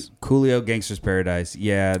Paradise. Coolio, Gangster's Paradise.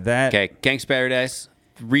 Yeah, that. Okay, Gangster's Paradise.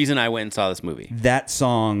 Reason I went and saw this movie. That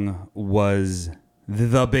song was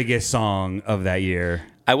the biggest song of that year.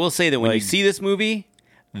 I will say that when you see this movie,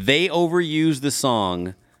 they overuse the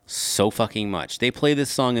song so fucking much. They play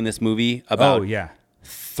this song in this movie about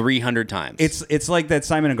 300 times. It's like that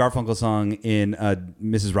Simon and Garfunkel song in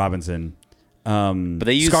Mrs. Robinson. but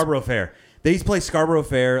they use Scarborough Fair. They play Scarborough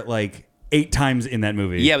Fair like 8 times in that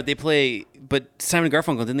movie. Yeah, but Simon and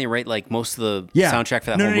Garfunkel, didn't they write like most of the soundtrack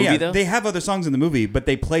for that whole movie though? They have other songs in the movie, but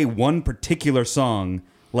they play one particular song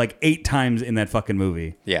like 8 times in that fucking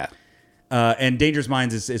movie. Yeah. And Dangerous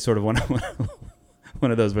Minds is sort of one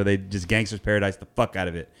of those where they just Gangster's Paradise the fuck out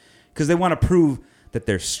of it. Because they want to prove that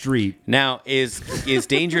they're street. Now, is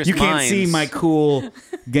Dangerous You can't Minds... see my cool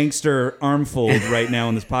gangster arm fold right now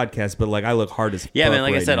on this podcast, but like I look hard as fuck. Yeah, man,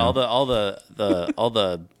 like right I said, now. all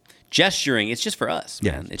the gesturing, it's just for us,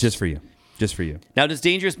 man. Yeah, It's just for you. Just for you. Now, does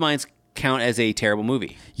Dangerous Minds count as a terrible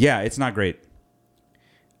movie? Yeah, it's not great.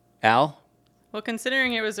 Al? Well,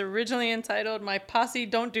 considering it was originally entitled My Posse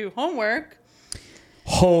Don't Do Homework.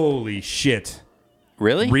 Holy shit.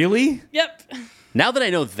 Really? Really? Yep. Now that I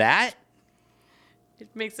know that, It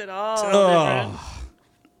makes it all different.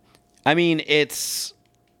 I mean, it's...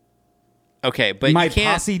 Okay, but My you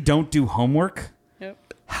can't... posse don't do homework?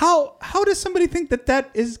 Yep. How does somebody think that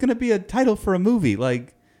is going to be a title for a movie?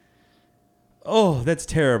 Like, oh, that's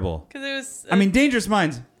terrible. Because it was... I mean, Dangerous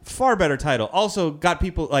Minds, far better title. Also got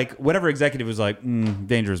people, like, whatever executive was like,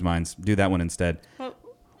 Dangerous Minds, do that one instead. well,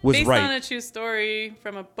 Was based right. on a true story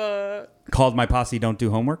from a book. Called My Posse Don't Do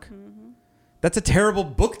Homework? That's a terrible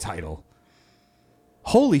book title.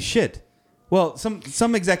 Holy shit. Well,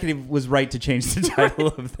 some executive was right to change the title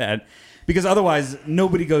of that because otherwise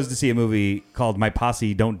nobody goes to see a movie called My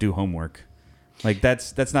Posse Don't Do Homework. Like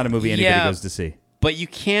that's not a movie anybody goes to see. But you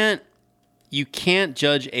can't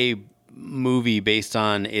judge a movie based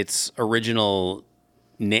on its original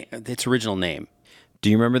name. Do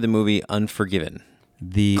you remember the movie Unforgiven?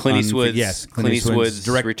 The Clint Eastwood's, Clint Eastwood's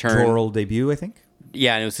directorial debut, I think.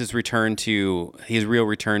 Yeah, and it was his real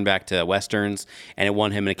return back to westerns, and it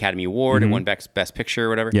won him an Academy Award. It won Best Picture or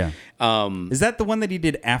whatever. Yeah. Is that the one that he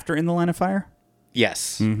did after In the Line of Fire?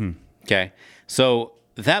 Yes. Mm-hmm. Okay. So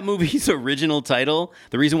that movie's original title,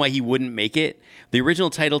 the reason why he wouldn't make it, the original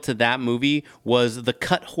title to that movie was The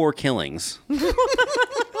Cut Whore Killings.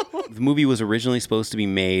 The movie was originally supposed to be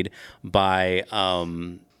made by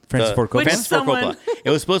Francis Ford Coppola. Francis Ford Coppola. It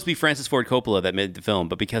was supposed to be Francis Ford Coppola that made the film,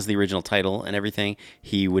 but because of the original title and everything,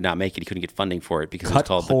 he would not make it. He couldn't get funding for it because it was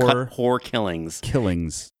called The Cut Whore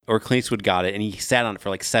Killings. Or Clint Eastwood got it, and he sat on it for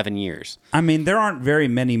like 7 years. I mean, there aren't very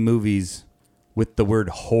many movies with the word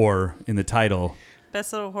whore in the title.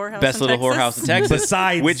 Best Little Whorehouse in Texas.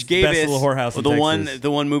 Besides which gave Best us Little Whorehouse in Texas.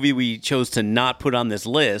 The one movie we chose to not put on this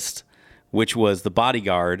list, which was The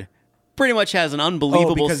Bodyguard, pretty much has an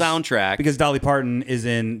unbelievable soundtrack. Because Dolly Parton is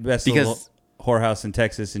in Best Little Whorehouse in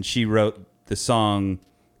Texas, and she wrote the song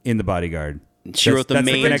in The Bodyguard. She wrote the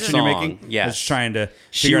main the connection song. You're making? Yes. I was trying to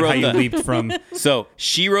figure out how you leaped from... So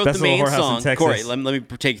she wrote the main song. Corey, let me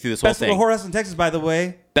take you through this whole thing. Best Little Whorehouse in Texas, by the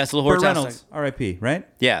way. Best Little Whorehouse. Reynolds, R.I.P., right?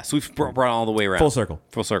 Yeah, so we've brought all the way around. Full circle.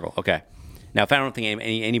 Full circle, okay. Now, if I don't think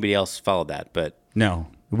anybody else followed that, but... No.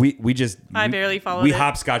 We just... I barely followed We it.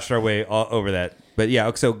 hopscotched our way all over that. But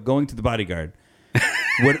yeah, so going to The Bodyguard.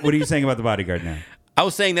 What are you saying about The Bodyguard now? I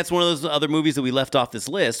was saying that's one of those other movies that we left off this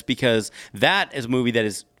list because that is a movie that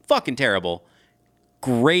is fucking terrible.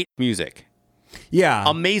 Great music. Yeah.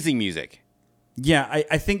 Amazing music. Yeah,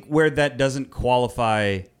 I think where that doesn't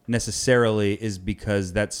qualify necessarily is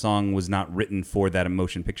because that song was not written for that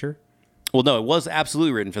motion picture. Well, no, it was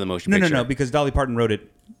absolutely written for the motion picture. No, because Dolly Parton wrote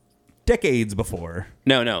it decades before.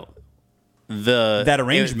 No. That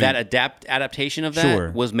arrangement, that adaptation of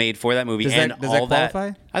that was made for that movie. Does that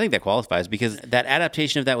qualify? I think that qualifies because that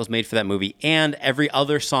adaptation of that was made for that movie, and every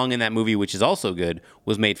other song in that movie, which is also good,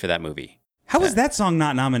 was made for that movie. How was that song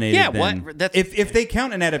not nominated? Yeah, then? what? If they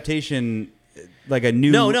count an adaptation like a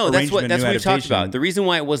new that's what we've talked adaptation, about. The reason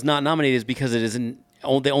why it was not nominated is because it isn't.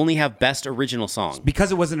 They only have best original song.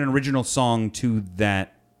 Because it wasn't an original song to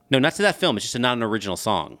that. No, not to that film. It's just not an original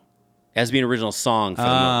song. It has to be an original song for the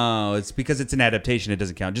movie. Oh, it's because it's an adaptation. It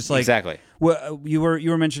doesn't count. Just like exactly. Well, you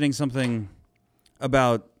were mentioning something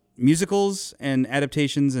about musicals and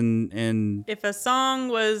adaptations and. If a song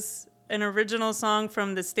was an original song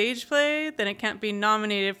from the stage play, then it can't be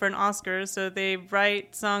nominated for an Oscar. So they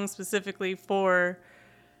write songs specifically for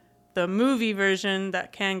the movie version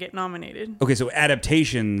that can get nominated. Okay, so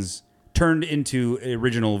adaptations turned into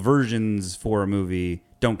original versions for a movie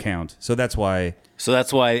don't count. So that's why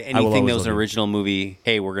anything that was an original movie,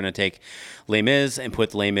 hey, we're going to take Les Mis and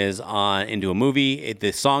put Les Mis into a movie.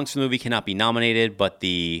 The songs from the movie cannot be nominated, but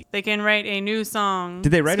they can write a new song.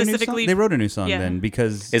 Did they write a new song? They wrote a new song then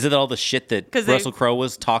because... Is it all the shit that Russell Crowe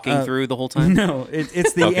was talking through the whole time? No,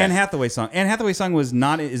 it's the Anne Hathaway song. Anne Hathaway song is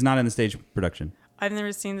not in the stage production. I've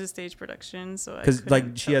never seen the stage production, so because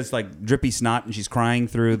she has like drippy snot and she's crying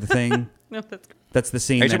through the thing. No, that's the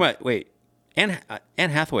scene. Are you talking about? Wait, Anne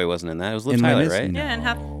Hathaway wasn't in that. It was Liv Tyler, right? Yeah,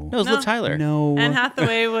 no, it was Liv Tyler. No, Anne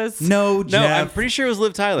Hathaway was. No, Jeff. No, I'm pretty sure it was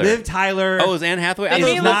Liv Tyler. Liv Tyler. Oh, it was Anne Hathaway. I thought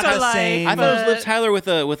it was not the same. I thought it was Liv Tyler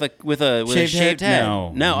with a shaved head.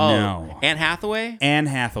 No. Oh, Anne Hathaway. Anne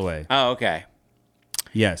Hathaway. Oh, okay.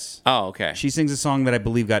 Yes. Oh, okay. She sings a song that I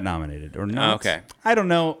believe got nominated or not. Oh, okay. I don't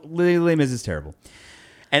know. Les Mis is terrible.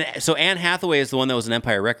 And so Anne Hathaway is the one that was in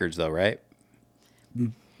Empire Records, though, right?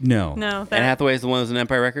 No. No. Anne Hathaway is the one that was in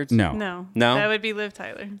Empire Records? No. No. No? That would be Liv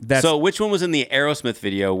Tyler. So which one was in the Aerosmith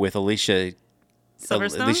video with Alicia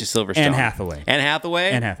Silverstone? Anne Hathaway. Anne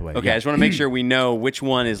Hathaway? Anne Hathaway. Okay, yeah. I just want to make sure we know which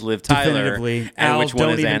one is Liv Tyler Definitively. and Al, which one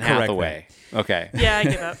don't is even Anne correct Hathaway. Okay. Yeah, I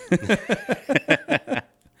give up.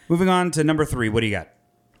 Moving on to number 3. What do you got?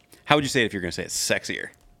 How would you say it if you're going to say it sexier?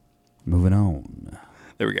 Moving on.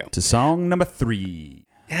 There we go. To song number 3.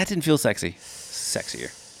 Yeah, that didn't feel sexy.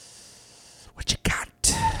 Sexier. What you got?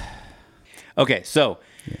 Okay, so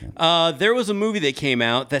there was a movie that came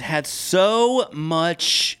out that had so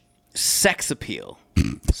much sex appeal.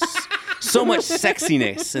 So much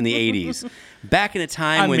sexiness in the 80s. Back in a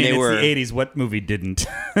time when they were the 80s, what movie didn't?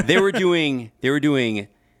 they were doing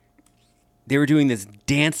they were doing this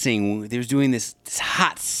dancing. They were doing this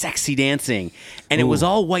hot, sexy dancing, and it was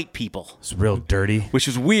all white people, It's real dirty. which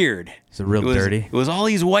was weird. It's real dirty. It was all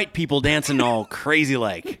these white people dancing all crazy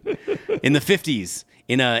like in the 50s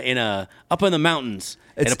in a up in the mountains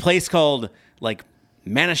at a place called like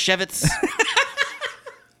Manischewitz,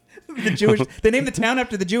 The Jewish. They named the town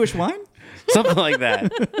after the Jewish wine. something like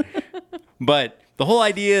that. But the whole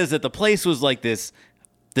idea is that the place was like this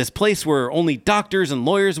place where only doctors and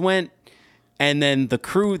lawyers went, and then the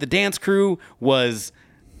dance crew was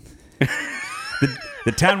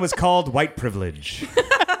The town was called White Privilege.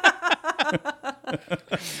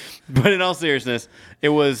 But in all seriousness, it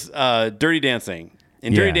was Dirty Dancing.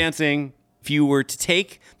 In Dirty Yeah. Dancing, if you were to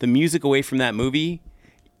take the music away from that movie,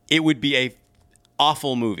 it would be a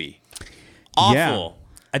awful movie. Awful.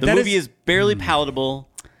 Yeah. The That movie is- is barely palatable.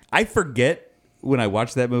 I forget when I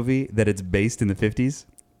watch that movie that it's based in the 50s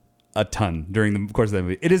a ton during the course of that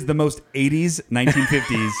movie. It is the most 80s,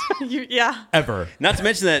 1950s Yeah. ever. Not to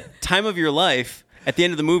mention that Time of Your Life at the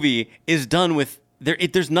end of the movie is done with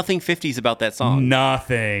there's nothing 50s about that song.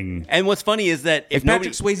 Nothing. And what's funny is that if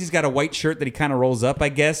Patrick Swayze's got a white shirt that he kind of rolls up, I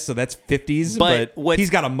guess, so that's 50s. But But what's-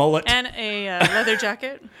 he's got a mullet. And a leather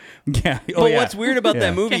jacket. Yeah. But what's weird about Yeah.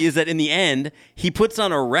 that movie is that in the end, he puts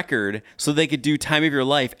on a record so they could do Time of Your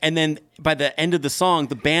Life. And then by the end of the song,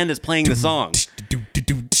 the band is playing the song.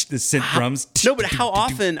 The synth drums. No, but how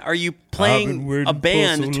often are you playing a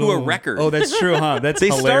band to a record? Oh, that's true, huh? That's They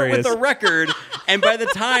start hilarious. with a record, and by the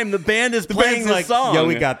time the band is playing Band's the like, song, yo,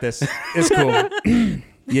 we got this. It's cool.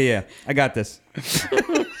 yeah, I got this.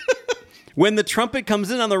 when the trumpet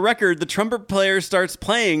comes in on the record, the trumpet player starts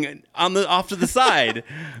playing off to the side.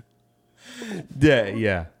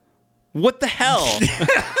 Yeah. What the hell?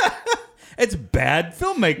 It's bad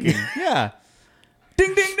filmmaking. Yeah.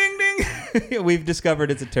 Ding, ding, ding, ding. We've discovered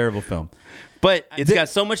it's a terrible film. But it's got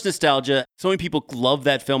so much nostalgia. So many people love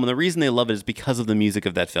that film, and the reason they love it is because of the music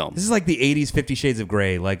of that film. This is like the 80s 50 Shades of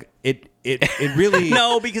Grey. Like, it really...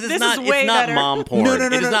 No, because This it's not. is way It's not better. mom porn. No,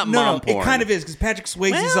 It is not mom porn. It kind of is, because Patrick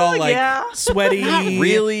Swayze's Well, all like yeah. sweaty. Not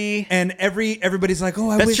really. And everybody's like, oh,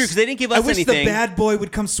 I That's wish... true, 'cause they didn't give us I wish anything. the bad boy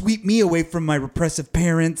would come sweep me away from my repressive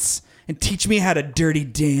parents and teach me how to dirty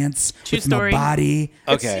dance True with story. my body.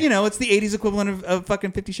 Okay. It's the 80s equivalent of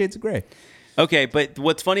fucking 50 Shades of Grey. Okay, but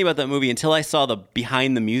what's funny about that movie? Until I saw the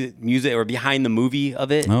behind the music or behind the movie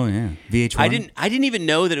of it, Oh, yeah. VH1. I didn't even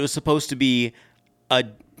know that it was supposed to be a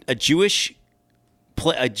Jewish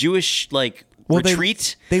like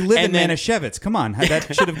retreat. They live in and then- Manischewitz. Come on.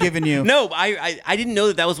 That should have given you... No, I didn't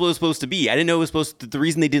know that was what it was supposed to be. I didn't know it was supposed to. The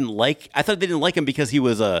reason they didn't I thought they didn't like him because he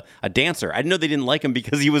was a dancer. I didn't know they didn't like him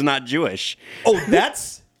because he was not Jewish. Oh,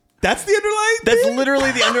 that's the underlying That's thing?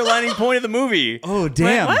 literally the underlining point of the movie. Oh,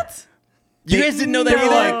 damn. Wait, what? You guys didn't know that No.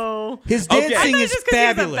 either? No. His Okay. dancing I I thought is just because he's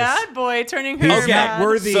a fabulous. bad boy turning her He's bad. not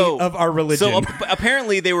worthy of our religion. So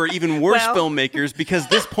apparently they were even worse Well. filmmakers because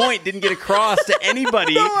this point didn't get across to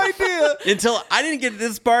anybody No idea. until I didn't get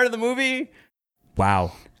this part of the movie.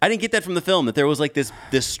 Wow. I didn't get that from the film, that there was like this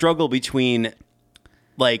struggle between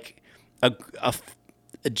like a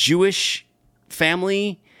Jewish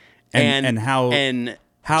family and how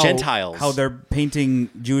Gentiles. How they're painting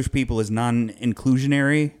Jewish people as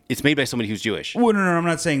non-inclusionary. It's made by somebody who's Jewish. Well, no, I'm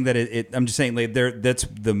not saying that I'm just saying like that's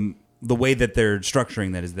the way that they're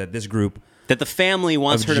structuring that is that this group. That the family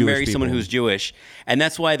wants Of her to Jewish marry someone people. who's Jewish. And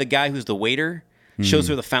that's why the guy who's the waiter shows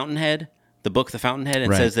her the Fountainhead, the book The Fountainhead,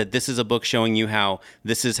 and Right. says that this is a book showing you how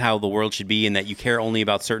this is how the world should be and that you care only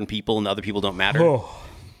about certain people and other people don't matter. Oh.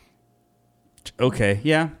 Okay.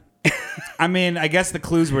 Yeah. I mean, I guess the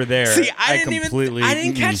clues were there. See, I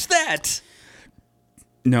didn't catch that.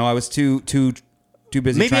 No, I was too busy.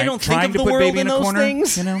 Maybe I trying, don't think trying of to the put world baby in in a those corner.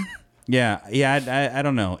 things. You know? Yeah. I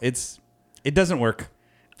don't know. It doesn't work.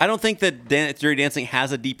 I don't think that Dirty Dancing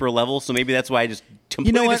has a deeper level, so maybe that's why I just You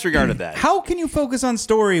completely know what? disregarded that. How can you focus on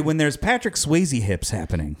story when there's Patrick Swayze hips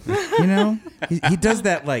happening? You know, he does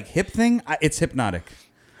that like hip thing. It's hypnotic.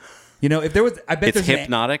 You know, if there was, I bet It's there's an-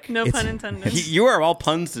 hypnotic. No It's- pun intended. You are all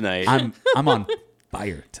puns tonight. I'm on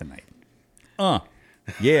fire tonight. Yeah.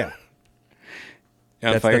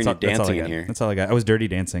 You're on fire and you're all I dancing in got. here. That's all I got. I was dirty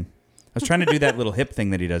dancing. I was trying to do that little hip thing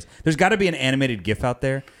that he does. There's got to be an animated GIF out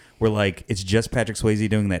there where like it's just Patrick Swayze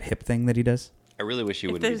doing that hip thing that he does. I really wish you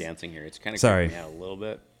wouldn't be there's- dancing here. It's kind of Sorry. creeping me out a little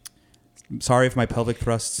bit. Sorry if my pelvic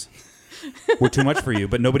thrusts were too much for you,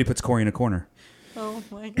 but nobody puts Corey in a corner. Oh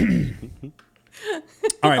my god.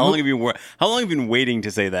 All right. How long have you been waiting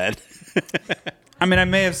to say that? I mean, I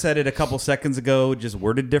may have said it a couple seconds ago, just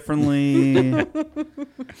worded differently.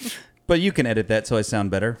 But you can edit that so I sound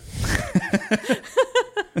better.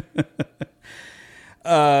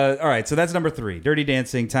 All right, so that's number 3. Dirty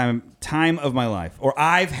Dancing, time of my life. Or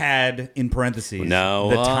I've had, in parentheses, No,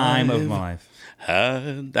 the time of my life.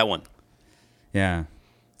 That one. Yeah.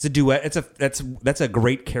 It's a duet. That's a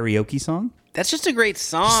great karaoke song. That's just a great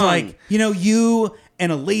song. It's like, you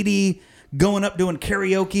and a lady going up doing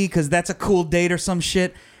karaoke because that's a cool date or some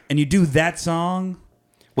shit, and you do that song.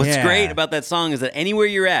 What's Yeah. great about that song is that anywhere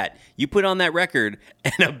you're at, you put on that record,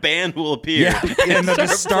 and a band will appear And they'll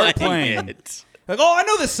just start playing. it. Like, oh, I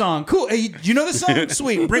know this song. Cool. Hey, do you know this song?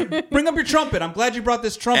 Sweet. Bring up your trumpet. I'm glad you brought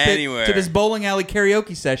this trumpet Anywhere. to this bowling alley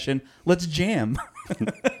karaoke session. Let's jam.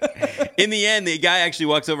 In the end, the guy actually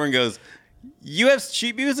walks over and goes, "You have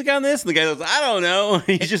sheet music on this?" And the guy goes, "I don't know."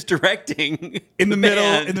 He's just directing In the middle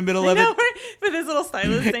I of know, it. with his little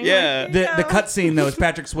stylus thing. Yeah. Like, The cut scene though is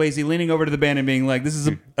Patrick Swayze leaning over to the band and being like, "This is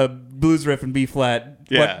a blues riff in B flat.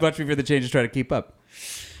 Yeah. Watch me for the changes. Try to keep up."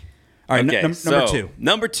 All right, Okay, number so, 2.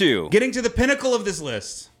 Number 2. Getting to the pinnacle of this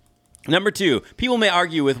list. Number 2. People may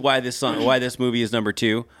argue with why this movie is number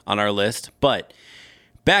 2 on our list, but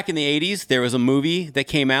back in the 80s, there was a movie that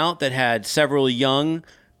came out that had several young,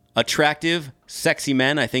 attractive, sexy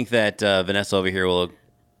men. I think that Vanessa over here will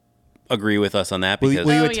agree with us on that. Will Because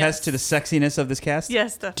you Oh, attest yes. to the sexiness of this cast?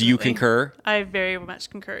 Yes, definitely. do you concur? I very much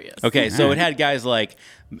concur, yes. Okay, so it had guys like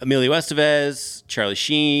Emilio Estevez, Charlie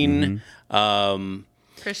Sheen.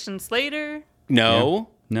 Christian Slater. No.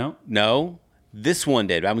 No? This one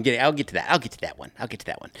did. I'll get to that one.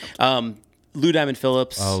 Lou Diamond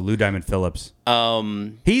Phillips. Oh, Lou Diamond Phillips.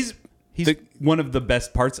 He's one of the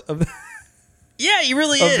best parts of the Yeah, he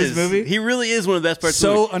really Of is. this movie? He really is one of the best parts. of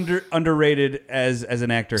the movie. so underrated as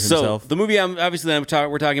an actor himself. So the movie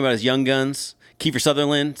we're talking about is Young Guns. Kiefer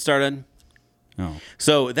Sutherland starred. Oh.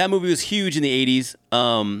 So that movie was huge in the 80s.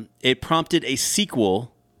 It prompted a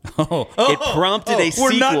sequel. It prompted a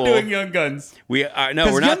We're not sequel. doing Young Guns. We're 'Cause not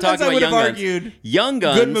Young Guns, talking I about would have Young Guns. argued, Young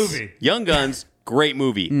Guns, good movie. Young Guns, great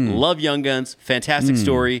movie. Love Young Guns, fantastic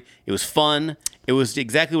story. It was fun. It was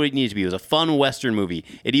exactly what it needed to be. It was a fun Western movie.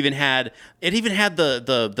 It even had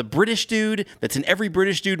the British dude that's in every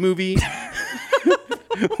British dude movie.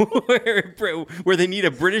 where they need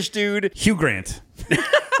a British dude. Hugh Grant.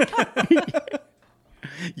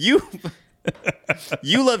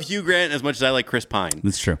 You love Hugh Grant as much as I like Chris Pine.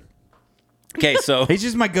 That's true. Okay, so He's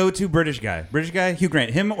just my go-to British guy. Hugh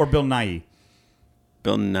Grant. Him or Bill Nighy.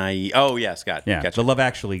 Bill Nighy. Oh yeah, Scott. Yeah, Gotcha. the Love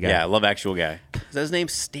Actually guy. Yeah, Love Actual guy. Is that his name?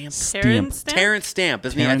 Stamp. Terrence Stamp? Terrence Stamp,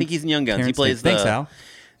 doesn't he? I think he's in Young Guns. He plays Thanks, the. Al.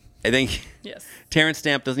 I think Yes. Terrence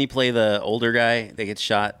Stamp, doesn't he play the older guy that gets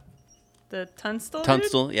shot? The Tunstall. dude?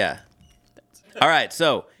 Tunstall, yeah. All right,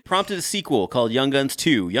 so prompted a sequel called Young Guns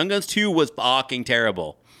 2. Young Guns 2 was fucking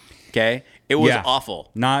terrible. Okay, it was Yeah.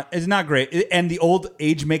 awful. It's not great. And the old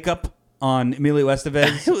age makeup on Emilio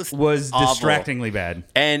Estevez It was awful. distractingly bad.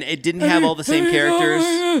 And it didn't have all the same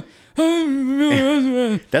characters.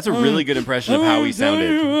 That's a really good impression of how he sounded.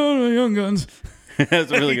 Young Guns.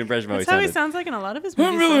 That's a really good impression of That's how how he he sounded. sounds like in a lot of his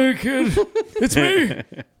movies. a kid. It's me.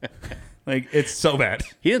 Like, it's so bad.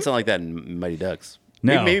 He didn't sound like that in Mighty Ducks.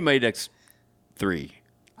 No. Maybe Mighty Ducks 3.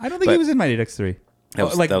 I don't think But- he was in Mighty Ducks 3. That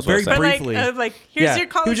was- like, that was what I very said. But briefly. like here's Yeah. your He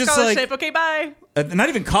college was just scholarship. like- Okay, bye. Not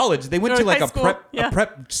even college. They went Or to like high a school. prep Yeah. a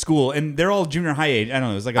prep school, and they're all junior high age. I don't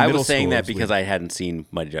know. It was like a I middle was saying school. that It was because weird. I hadn't seen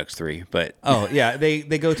Mighty Ducks 3, but Oh yeah, they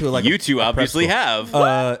go to like you a two prep obviously school. have.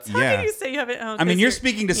 How Yeah. can you say you haven't? Oh, I mean, 'cause you're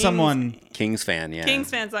speaking to Kings- someone. Kings fan, yeah. Kings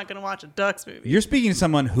fan's not going to watch a Ducks movie. You're speaking to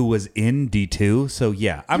someone who was in D2, so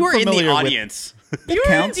yeah, I'm You were in familiar the with- audience. You were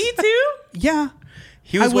counts. in D2? Yeah,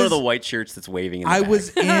 He was I one of was- the white shirts that's waving in the I back. was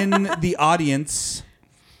in the audience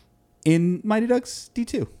in Mighty Ducks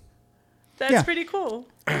D2. That's Yeah. pretty cool.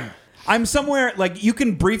 I'm somewhere like you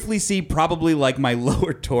can briefly see probably like my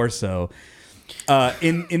lower torso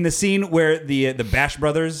in the scene where the Bash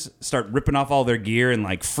Brothers start ripping off all their gear and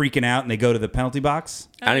like freaking out, and they go to the penalty box.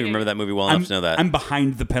 I don't even remember that movie well enough to know that. I'm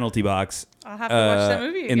behind the penalty box. I'll have to watch that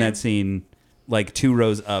movie in again. that scene, like 2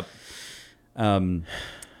 rows up.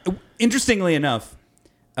 Interestingly enough,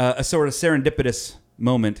 a sort of serendipitous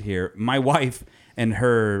moment here. My wife and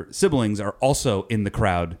her siblings are also in the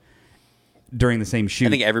crowd during the same shoot. I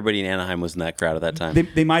think everybody in Anaheim was in that crowd at that time.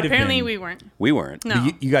 they might have Apparently, been. we weren't. We weren't. No.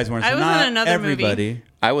 You guys weren't. I so was in not another movie. everybody.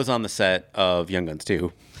 I was on the set of Young Guns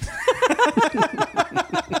 2.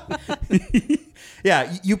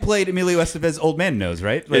 Yeah, you played Emilio Estevez's old man nose,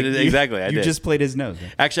 right? Like, Exactly, I you did. just played his nose.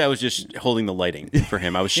 Right? Actually, I was just holding the lighting for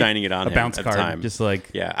him. I was shining it on A him bounce at card, the time. just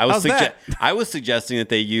like, yeah, I was how's that? I was suggesting that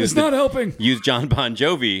they use It's not helping. use John Bon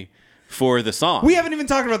Jovi for the song. We haven't even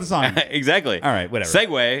talked about the song. exactly. All right, whatever.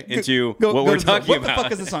 Segue into what Go we're to talking what about. What the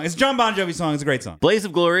fuck is the song? It's John Bon Jovi's song. It's a great song. Blaze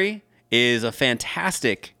of Glory is a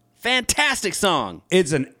fantastic song.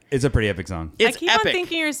 It's an It's a pretty epic song. It's I keep epic. on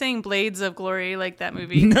thinking you're saying Blades of Glory, like that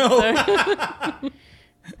movie. No.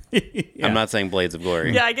 I'm not saying Blades of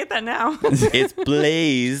Glory. Yeah, I get that now. It's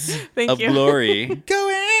Blaze Thank of you. Glory.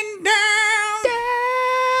 Going down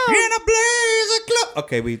in a blaze of glory.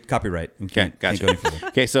 Okay, we copyright. We Okay, can't gotcha. go any further.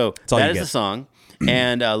 Okay, so all that you is get. the song.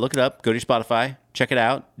 And look it up. Go to your Spotify. Check it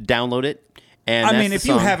out. Download it. And I that's mean, the if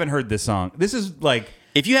you song. haven't heard this song, this is like,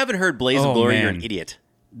 If you haven't heard Blaze Oh, of Glory, you're an man. idiot.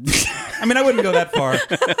 I mean, I wouldn't go that far.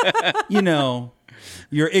 You know,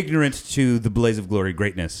 you're ignorant to the blaze of glory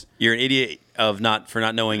greatness. You're an idiot for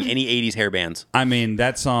not knowing any 80s hair bands. I mean,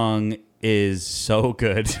 that song is so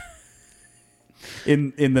good.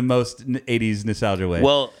 In the most 80s nostalgia way.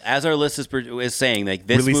 Well, as our list is saying, like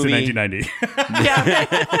this Released movie, in 1990.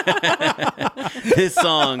 Yeah. this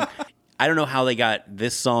song, I don't know how they got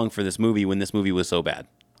this song for this movie when this movie was so bad.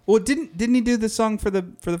 Well, didn't he do the song for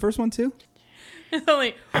the first one too? There's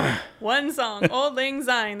only one song, Old Lang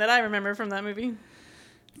Syne, that I remember from that movie.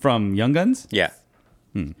 From Young Guns? Yeah.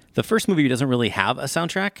 The first movie doesn't really have a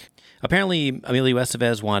soundtrack. Apparently, Emilio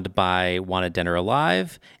Estevez wanted to buy Wanted Dead or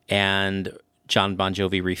Alive, and John Bon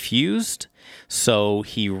Jovi refused. So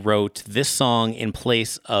he wrote this song in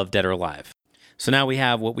place of Dead or Alive. So now we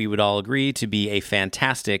have what we would all agree to be a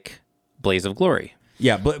fantastic Blaze of Glory.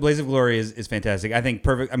 Yeah, Blaze of Glory is fantastic. I think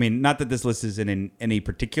perfect. I mean, not that this list is in any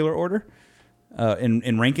particular order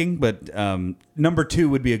in ranking, but number 2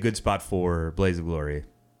 would be a good spot for Blaze of Glory.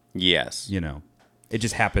 Yes. You know, it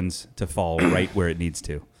just happens to fall right where it needs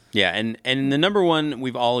to. Yeah, and the number one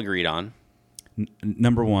we've all agreed on.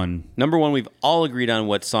 Number 1. Number one, we've all agreed on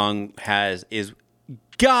what song is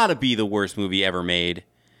gotta be the worst movie ever made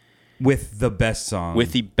With the best song.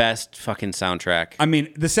 with the best fucking soundtrack. I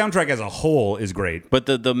mean, the soundtrack as a whole is great. But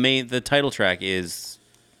the title track is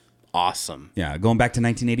awesome. Yeah, going back to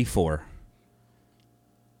 1984.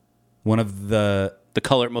 One of the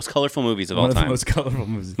Most colorful movies of all one of the time. most colorful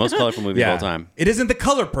movies. Most colorful movie of all time. It isn't the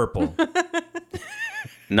color purple.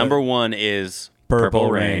 Number one is Purple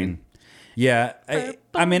Rain. Yeah,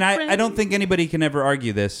 I mean, I Rain. don't think anybody can ever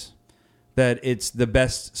argue this, that it's the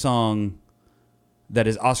best song that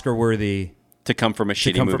is Oscar worthy To come from a to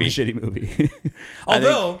shitty come movie. from a shitty movie.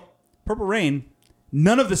 Although Purple Rain,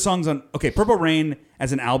 none of the songs on Purple Rain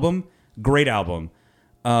as an album, great album.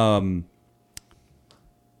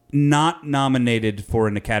 Not nominated for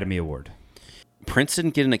an Academy Award. Prince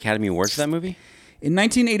didn't get an Academy Award for that movie? In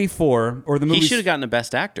 1984, or the movie He should have gotten a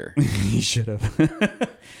Best Actor. He should have.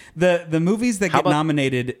 the movies that get about-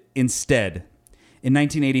 nominated instead in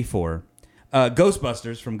 1984,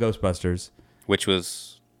 Ghostbusters from Ghostbusters, Which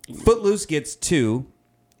was... Footloose gets 2.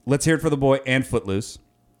 Let's Hear It for the Boy and Footloose,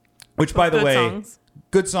 which by the Good way, songs.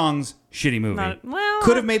 good songs, shitty movie. Well,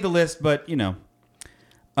 Could have made the list, but you know,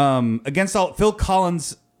 Phil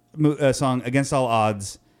Collins song Against All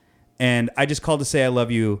Odds, and I Just Called to Say I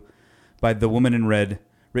Love You by The Woman in Red,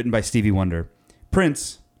 written by Stevie Wonder.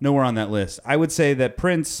 Prince, nowhere on that list. I would say that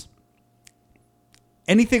Prince,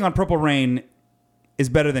 anything on Purple Rain is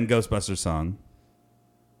better than Ghostbusters song.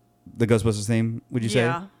 The Ghostbusters theme, would you say?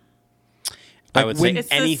 yeah. I would say when- It's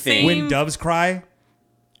the anything. same- When Doves Cry,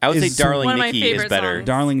 I would say is Darling one of my Nikki is favorite better. songs.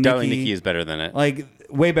 Darling Nikki. is better than it. like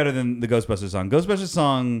way better than the Ghostbusters song. Ghostbusters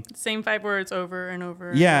song, Same 5 words over and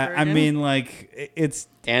over. And yeah, over I again. mean, like it's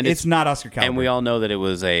And it's not Oscar caliber. And we all know that it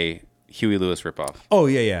was a Huey Lewis ripoff. Oh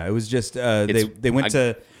yeah. It was just they went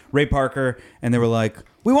to Ray Parker and they were like,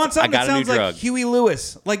 we want something I that got a new sounds like drug. Huey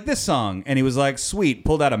Lewis, like this song, and he was like, sweet,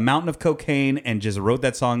 pulled out a mountain of cocaine and just wrote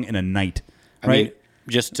that song in a night, I right? mean,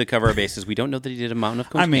 just to cover our bases, we don't know that he did a Mountain of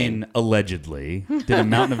Cocaine. I mean, allegedly did a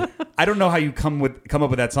mountain of. I don't know how you come up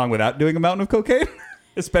with that song without doing a mountain of cocaine,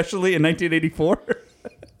 especially in 1984.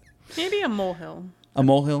 maybe a molehill. A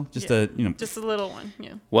molehill, just Yeah. a Just a little one.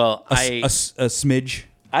 Yeah. well, a smidge.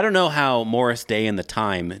 I don't know how Morris Day and the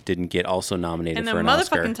Time didn't get also nominated And the for an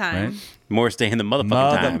Oscar. motherfucking time. right? Morris Day and the motherfucking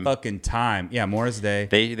Time. Motherfucking time. Yeah, Morris Day.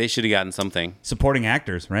 They should have gotten something. Supporting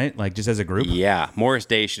actors, right? Like just as a group. Yeah, Morris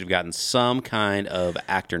Day should have gotten some kind of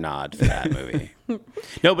actor nod for that movie.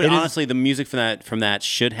 No, but It is- honestly, the music from that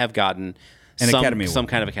should have gotten An Academy Award. some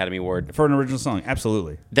kind of Academy Award. For an original song,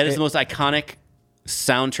 absolutely. That is the most iconic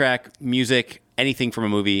soundtrack, music, anything from a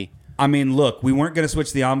movie. I mean, look, we weren't going to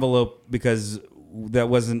switch the envelope because that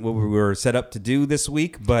wasn't what we were set up to do this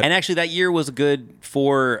week. But And actually, that year was good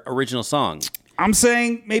for original song. I'm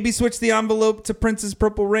saying maybe switch the envelope to Prince's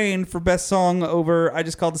Purple Rain for best song over I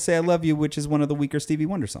Just Called to Say I Love You, which is one of the weaker Stevie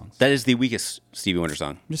Wonder songs. That is the weakest Stevie Wonder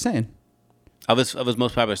song. I'm just saying. Of his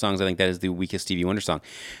most popular songs, I think that is the weakest Stevie Wonder song.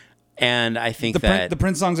 And I think The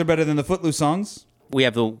Prince songs are better than the Footloose songs. we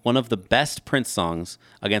have one of the best Prince songs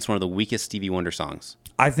against one of the weakest Stevie Wonder songs.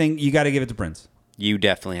 I think you got to give it to Prince. You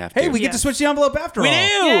definitely have to. Hey, we get to switch the envelope after all. We do.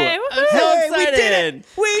 Yay, I'm woohoo. so Hey, excited. we did it!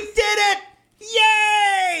 We did it!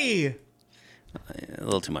 Yay! A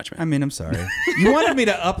little too much, I man. mean, I'm sorry. You wanted me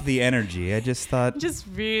to up the energy. I just thought. Just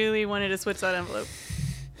really wanted to switch that envelope.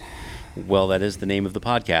 Well, that is the name of the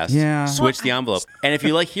podcast. Yeah. Switch the envelope. And if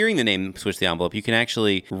you like hearing the name Switch the Envelope, you can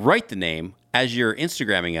actually write the name as you're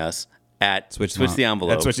Instagramming us at Switch the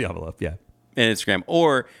Envelope. Switch the envelope, yeah. in Instagram.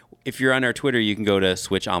 Or if you're on our Twitter, you can go to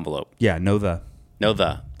Switch Envelope. Yeah, no the. No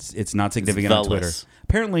the. It's not significant It's on Twitter. the-less.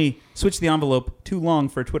 Apparently, switch the envelope too long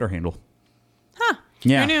for a Twitter handle. Huh.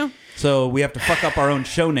 Yeah. Who knew? So we have to fuck up our own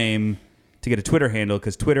show name to get a Twitter handle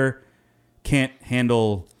because Twitter can't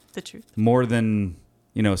handle The truth. more than,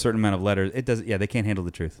 a certain amount of letters. It does. Yeah, they can't handle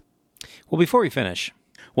the truth. Well, before we finish,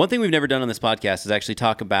 One thing we've never done on this podcast is actually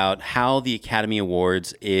talk about how the Academy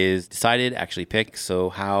Awards is decided, actually picked, so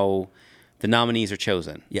how the nominees are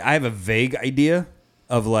chosen. Yeah, I have a vague idea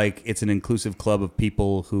of it's an inclusive club of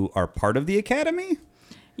people who are part of the Academy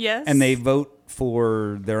Yes. and they vote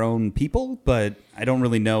for their own people, but I don't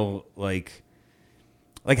really know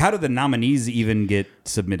how do the nominees even get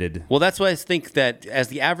submitted? Well, that's why I think that as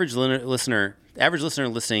the average listener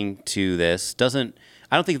listening to this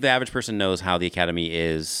I don't think the average person knows how the Academy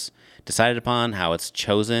is decided upon, how it's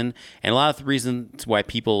chosen. And a lot of the reasons why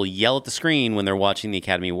people yell at the screen when they're watching the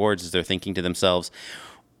Academy Awards is they're thinking to themselves,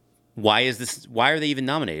 why are they even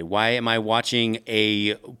nominated? Why am I watching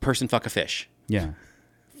a person fuck a fish? Yeah.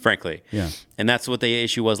 Frankly. Yeah. And that's what the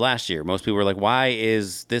issue was last year. Most people were like, why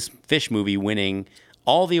is this fish movie winning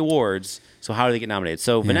all the awards? So how do they get nominated?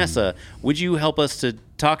 So Vanessa, would you help us to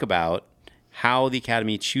talk about how the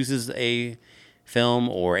Academy chooses a film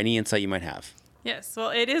or any insight you might have? Yes, well,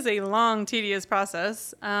 it is a long, tedious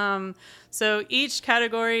process. So each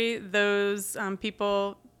category, those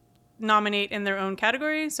people nominate in their own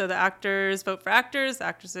category. So the actors vote for actors,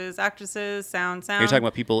 actresses, sound. You're talking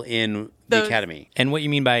about people in the Those- Academy. and what you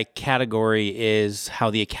mean by category is how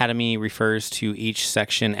the Academy refers to each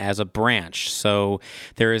section as a branch. So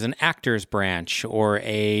there is an actor's branch or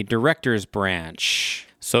a director's branch.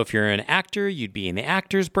 So if you're an actor, you'd be in the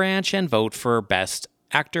actor's branch and vote for best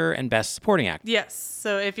actor and best supporting actor. Yes,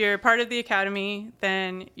 so if you're part of the Academy,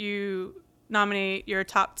 then you nominate your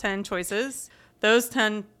top 10 choices. Those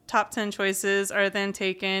top 10 choices are then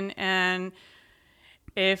taken, and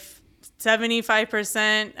if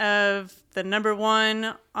 75% of the number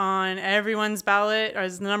one on everyone's ballot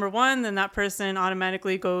is the number one, then that person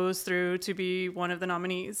automatically goes through to be one of the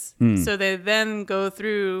nominees. So they then go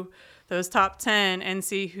through those top 10 and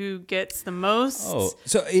see who gets the most So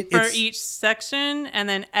for it's each section, and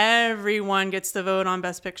then everyone gets to vote on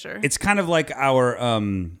Best Picture. it's kind of like our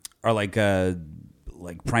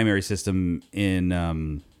primary system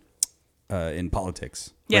in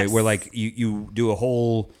politics, right? Yes. Where you do a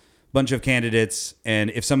whole bunch of candidates, and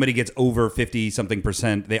if somebody gets over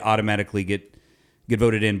 50-something%, they automatically get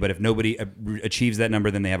voted in. But if nobody achieves that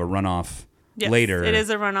number, then they have a runoff Yes, later. it is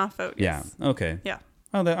a runoff vote. Yeah. Yes. Okay. Yeah.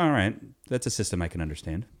 Oh, all right. That's a system I can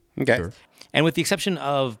understand. Okay. Sure. And with the exception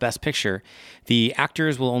of Best Picture, the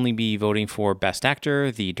actors will only be voting for Best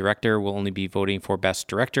Actor, the director will only be voting for Best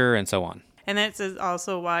Director, and so on. And that's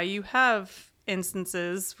also why you have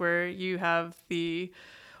instances where you have the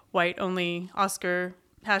white-only Oscar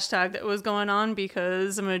hashtag that was going on,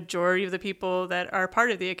 because a majority of the people that are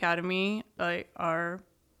part of the Academy are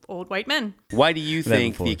old white men, Why do you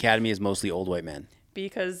think before. the Academy is mostly old white men?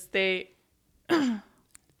 because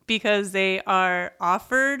they are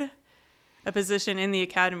offered a position in the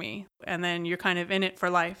Academy, and then you're kind of in it for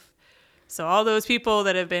life. So all those people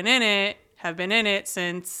that have been in it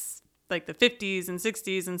since the 50s and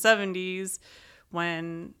 60s and 70s,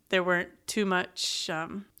 when there weren't too much.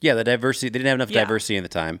 Yeah, the diversity. They didn't have enough Yeah. diversity at the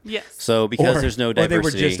time. Yes. So because there's no Or they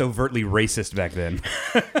diversity. were just overtly racist back then.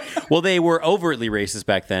 Well, they were overtly racist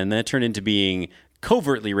back then. Then it turned into being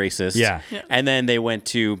covertly racist. Yeah. Yeah. And then they went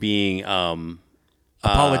to being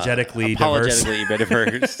Apologetically diverse.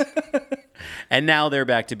 diverse. And now they're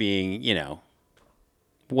back to being,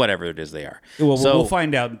 whatever it is they are. Well, so we'll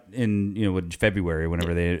find out in February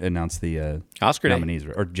whenever they announce the Oscar Day. nominees,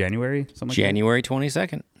 or January, something like January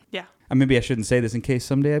 22nd. Yeah. that. Maybe I shouldn't say this in case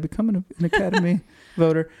someday I become an Academy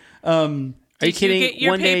voter. Are you Did kidding? get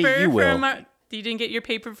your One day paper you will. You didn't get your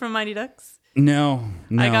paper from Mighty Ducks? No,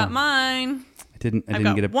 I got mine. I didn't I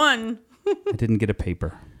got get a. one. I didn't get a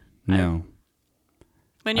paper. No,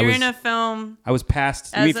 When I you're was- in a film, I was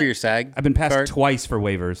passed. You mean As for a- your SAG? I've been passed card? twice for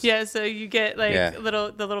waivers. yeah, so you get Yeah. the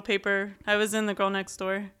little paper. I was in The Girl Next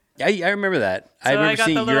Door. I remember that. I So I remember got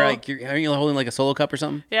seeing the you're little- aren't you holding like a solo cup or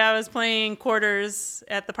something? Yeah, I was playing quarters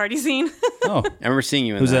at the party scene. Oh, I remember seeing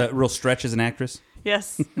you in it was that. a real stretch as an actress.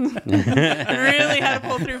 Yes. Really had to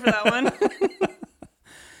pull through for that one.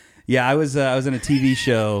 Yeah, I was in a TV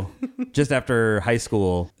show just after high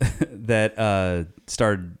school that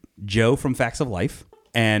starred Joe from Facts of Life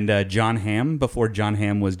and John Hamm before John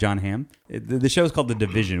Hamm was John Hamm. The show is called The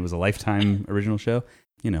Division. It was a Lifetime original show.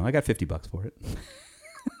 You know, I got $50 for it.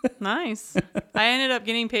 Nice. I ended up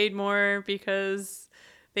getting paid more because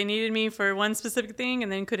they needed me for one specific thing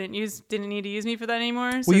and then didn't need to use me for that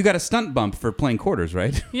anymore. So Well, you got a stunt bump for playing quarters,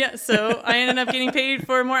 right? yeah, so I ended up getting paid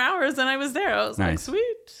for more hours than I was there. I was Nice. like,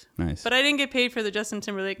 sweet. Nice. But I didn't get paid for the Justin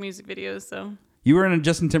Timberlake music videos, so You were in a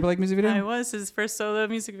Justin Timberlake music video? I was his first solo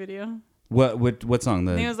music video. What song?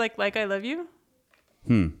 I think it was like I Love You.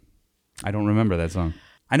 I don't remember that song.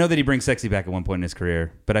 I know that he brings sexy back at one point in his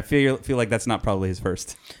career, but I feel like that's not probably his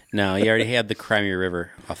first. No, he already had the Cry Me a River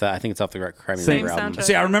off that. I think it's off the Cry Me a Same River album. soundtrack.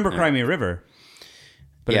 See, I remember Cry Me a River,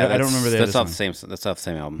 but I don't remember the that's other off song. the same. That's off the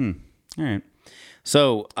same album. All right.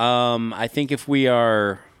 So, I think if we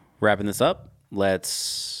are wrapping this up,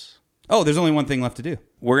 Oh, there's only one thing left to do.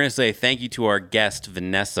 we're gonna say thank you to our guest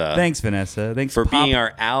Vanessa Thanks, Vanessa. Thanks for being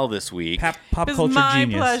our Al this week. pop It was culture my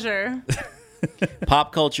genius. pleasure.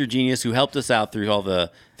 Pop culture genius who helped us out through all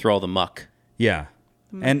the muck. Yeah,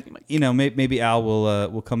 and you know maybe Al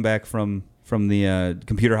will come back from the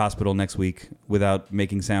computer hospital next week without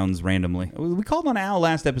making sounds randomly. We called on Al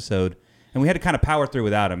last episode, and we had to kind of power through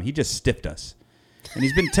without him. He just stiffed us, and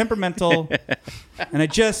he's been temperamental, and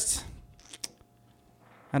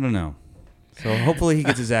I don't know. So hopefully he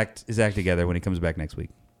gets his act together when he comes back next week.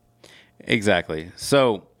 Exactly.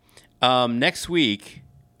 So, next week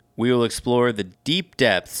we will explore the deep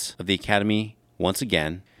depths of the Academy once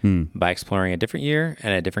again by exploring a different year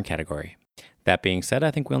and a different category. That being said,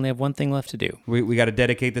 I think we only have one thing left to do. We got to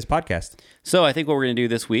dedicate this podcast. So I think what we're going to do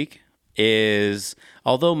this week is,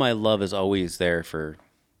 although my love is always there for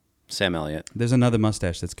Sam Elliott. There's another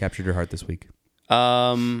mustache that's captured your heart this week.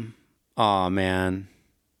 Aw, man.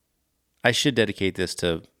 I should dedicate this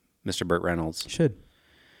to Mr. Burt Reynolds, Should.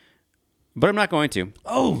 but I'm not going to.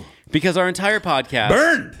 Oh, Because our entire podcast,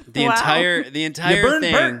 Burned! the Wow. entire You burned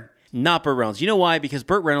thing, Burt. not Burt Reynolds. You know why? Because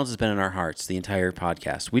Burt Reynolds has been in our hearts the entire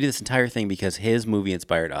podcast. We did this entire thing because his movie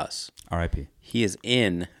inspired us. R.I.P. He is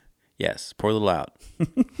in, yes, pour a little out.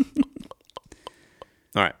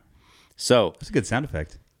 All right, so That's a good sound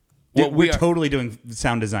effect. What we We're are- totally doing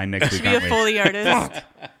sound design next week, Be a aren't we? Foley artist.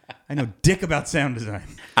 I know dick about sound design.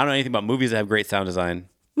 I don't know anything about movies that have great sound design.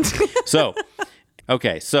 So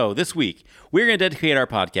this week we're going to dedicate our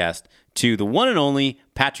podcast to the one and only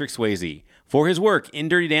Patrick Swayze for his work in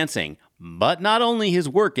Dirty Dancing. But not only his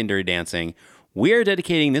work in Dirty Dancing, we are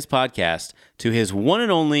dedicating this podcast to his one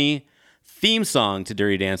and only theme song to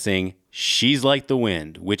Dirty Dancing, She's Like the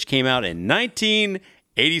Wind, which came out in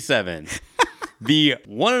 1987. The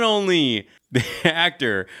one and only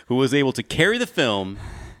actor who was able to carry the film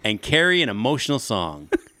and carry an emotional song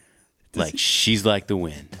like She's Like the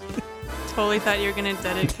Wind. Totally thought you were going to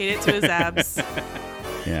dedicate it to his abs.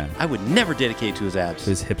 Yeah. I would never dedicate to his abs.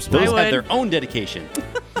 His hips. Those I have would. their own dedication.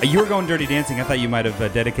 You were going Dirty Dancing. I thought you might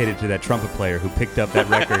have dedicated to that trumpet player who picked up that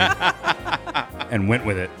record and went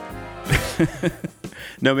with it.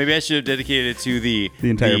 No, maybe I should have dedicated it to the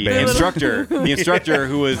entire band. instructor, the instructor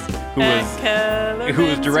who was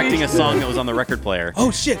directing a song that was on the record player.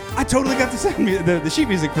 Oh shit! I totally got the sheet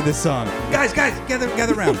music for this song. Guys,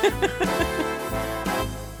 gather around.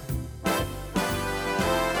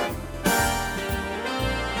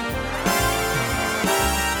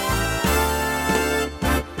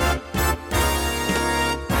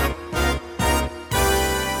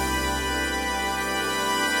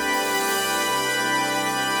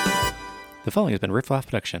 The following has been a Riff Laugh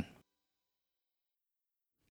production.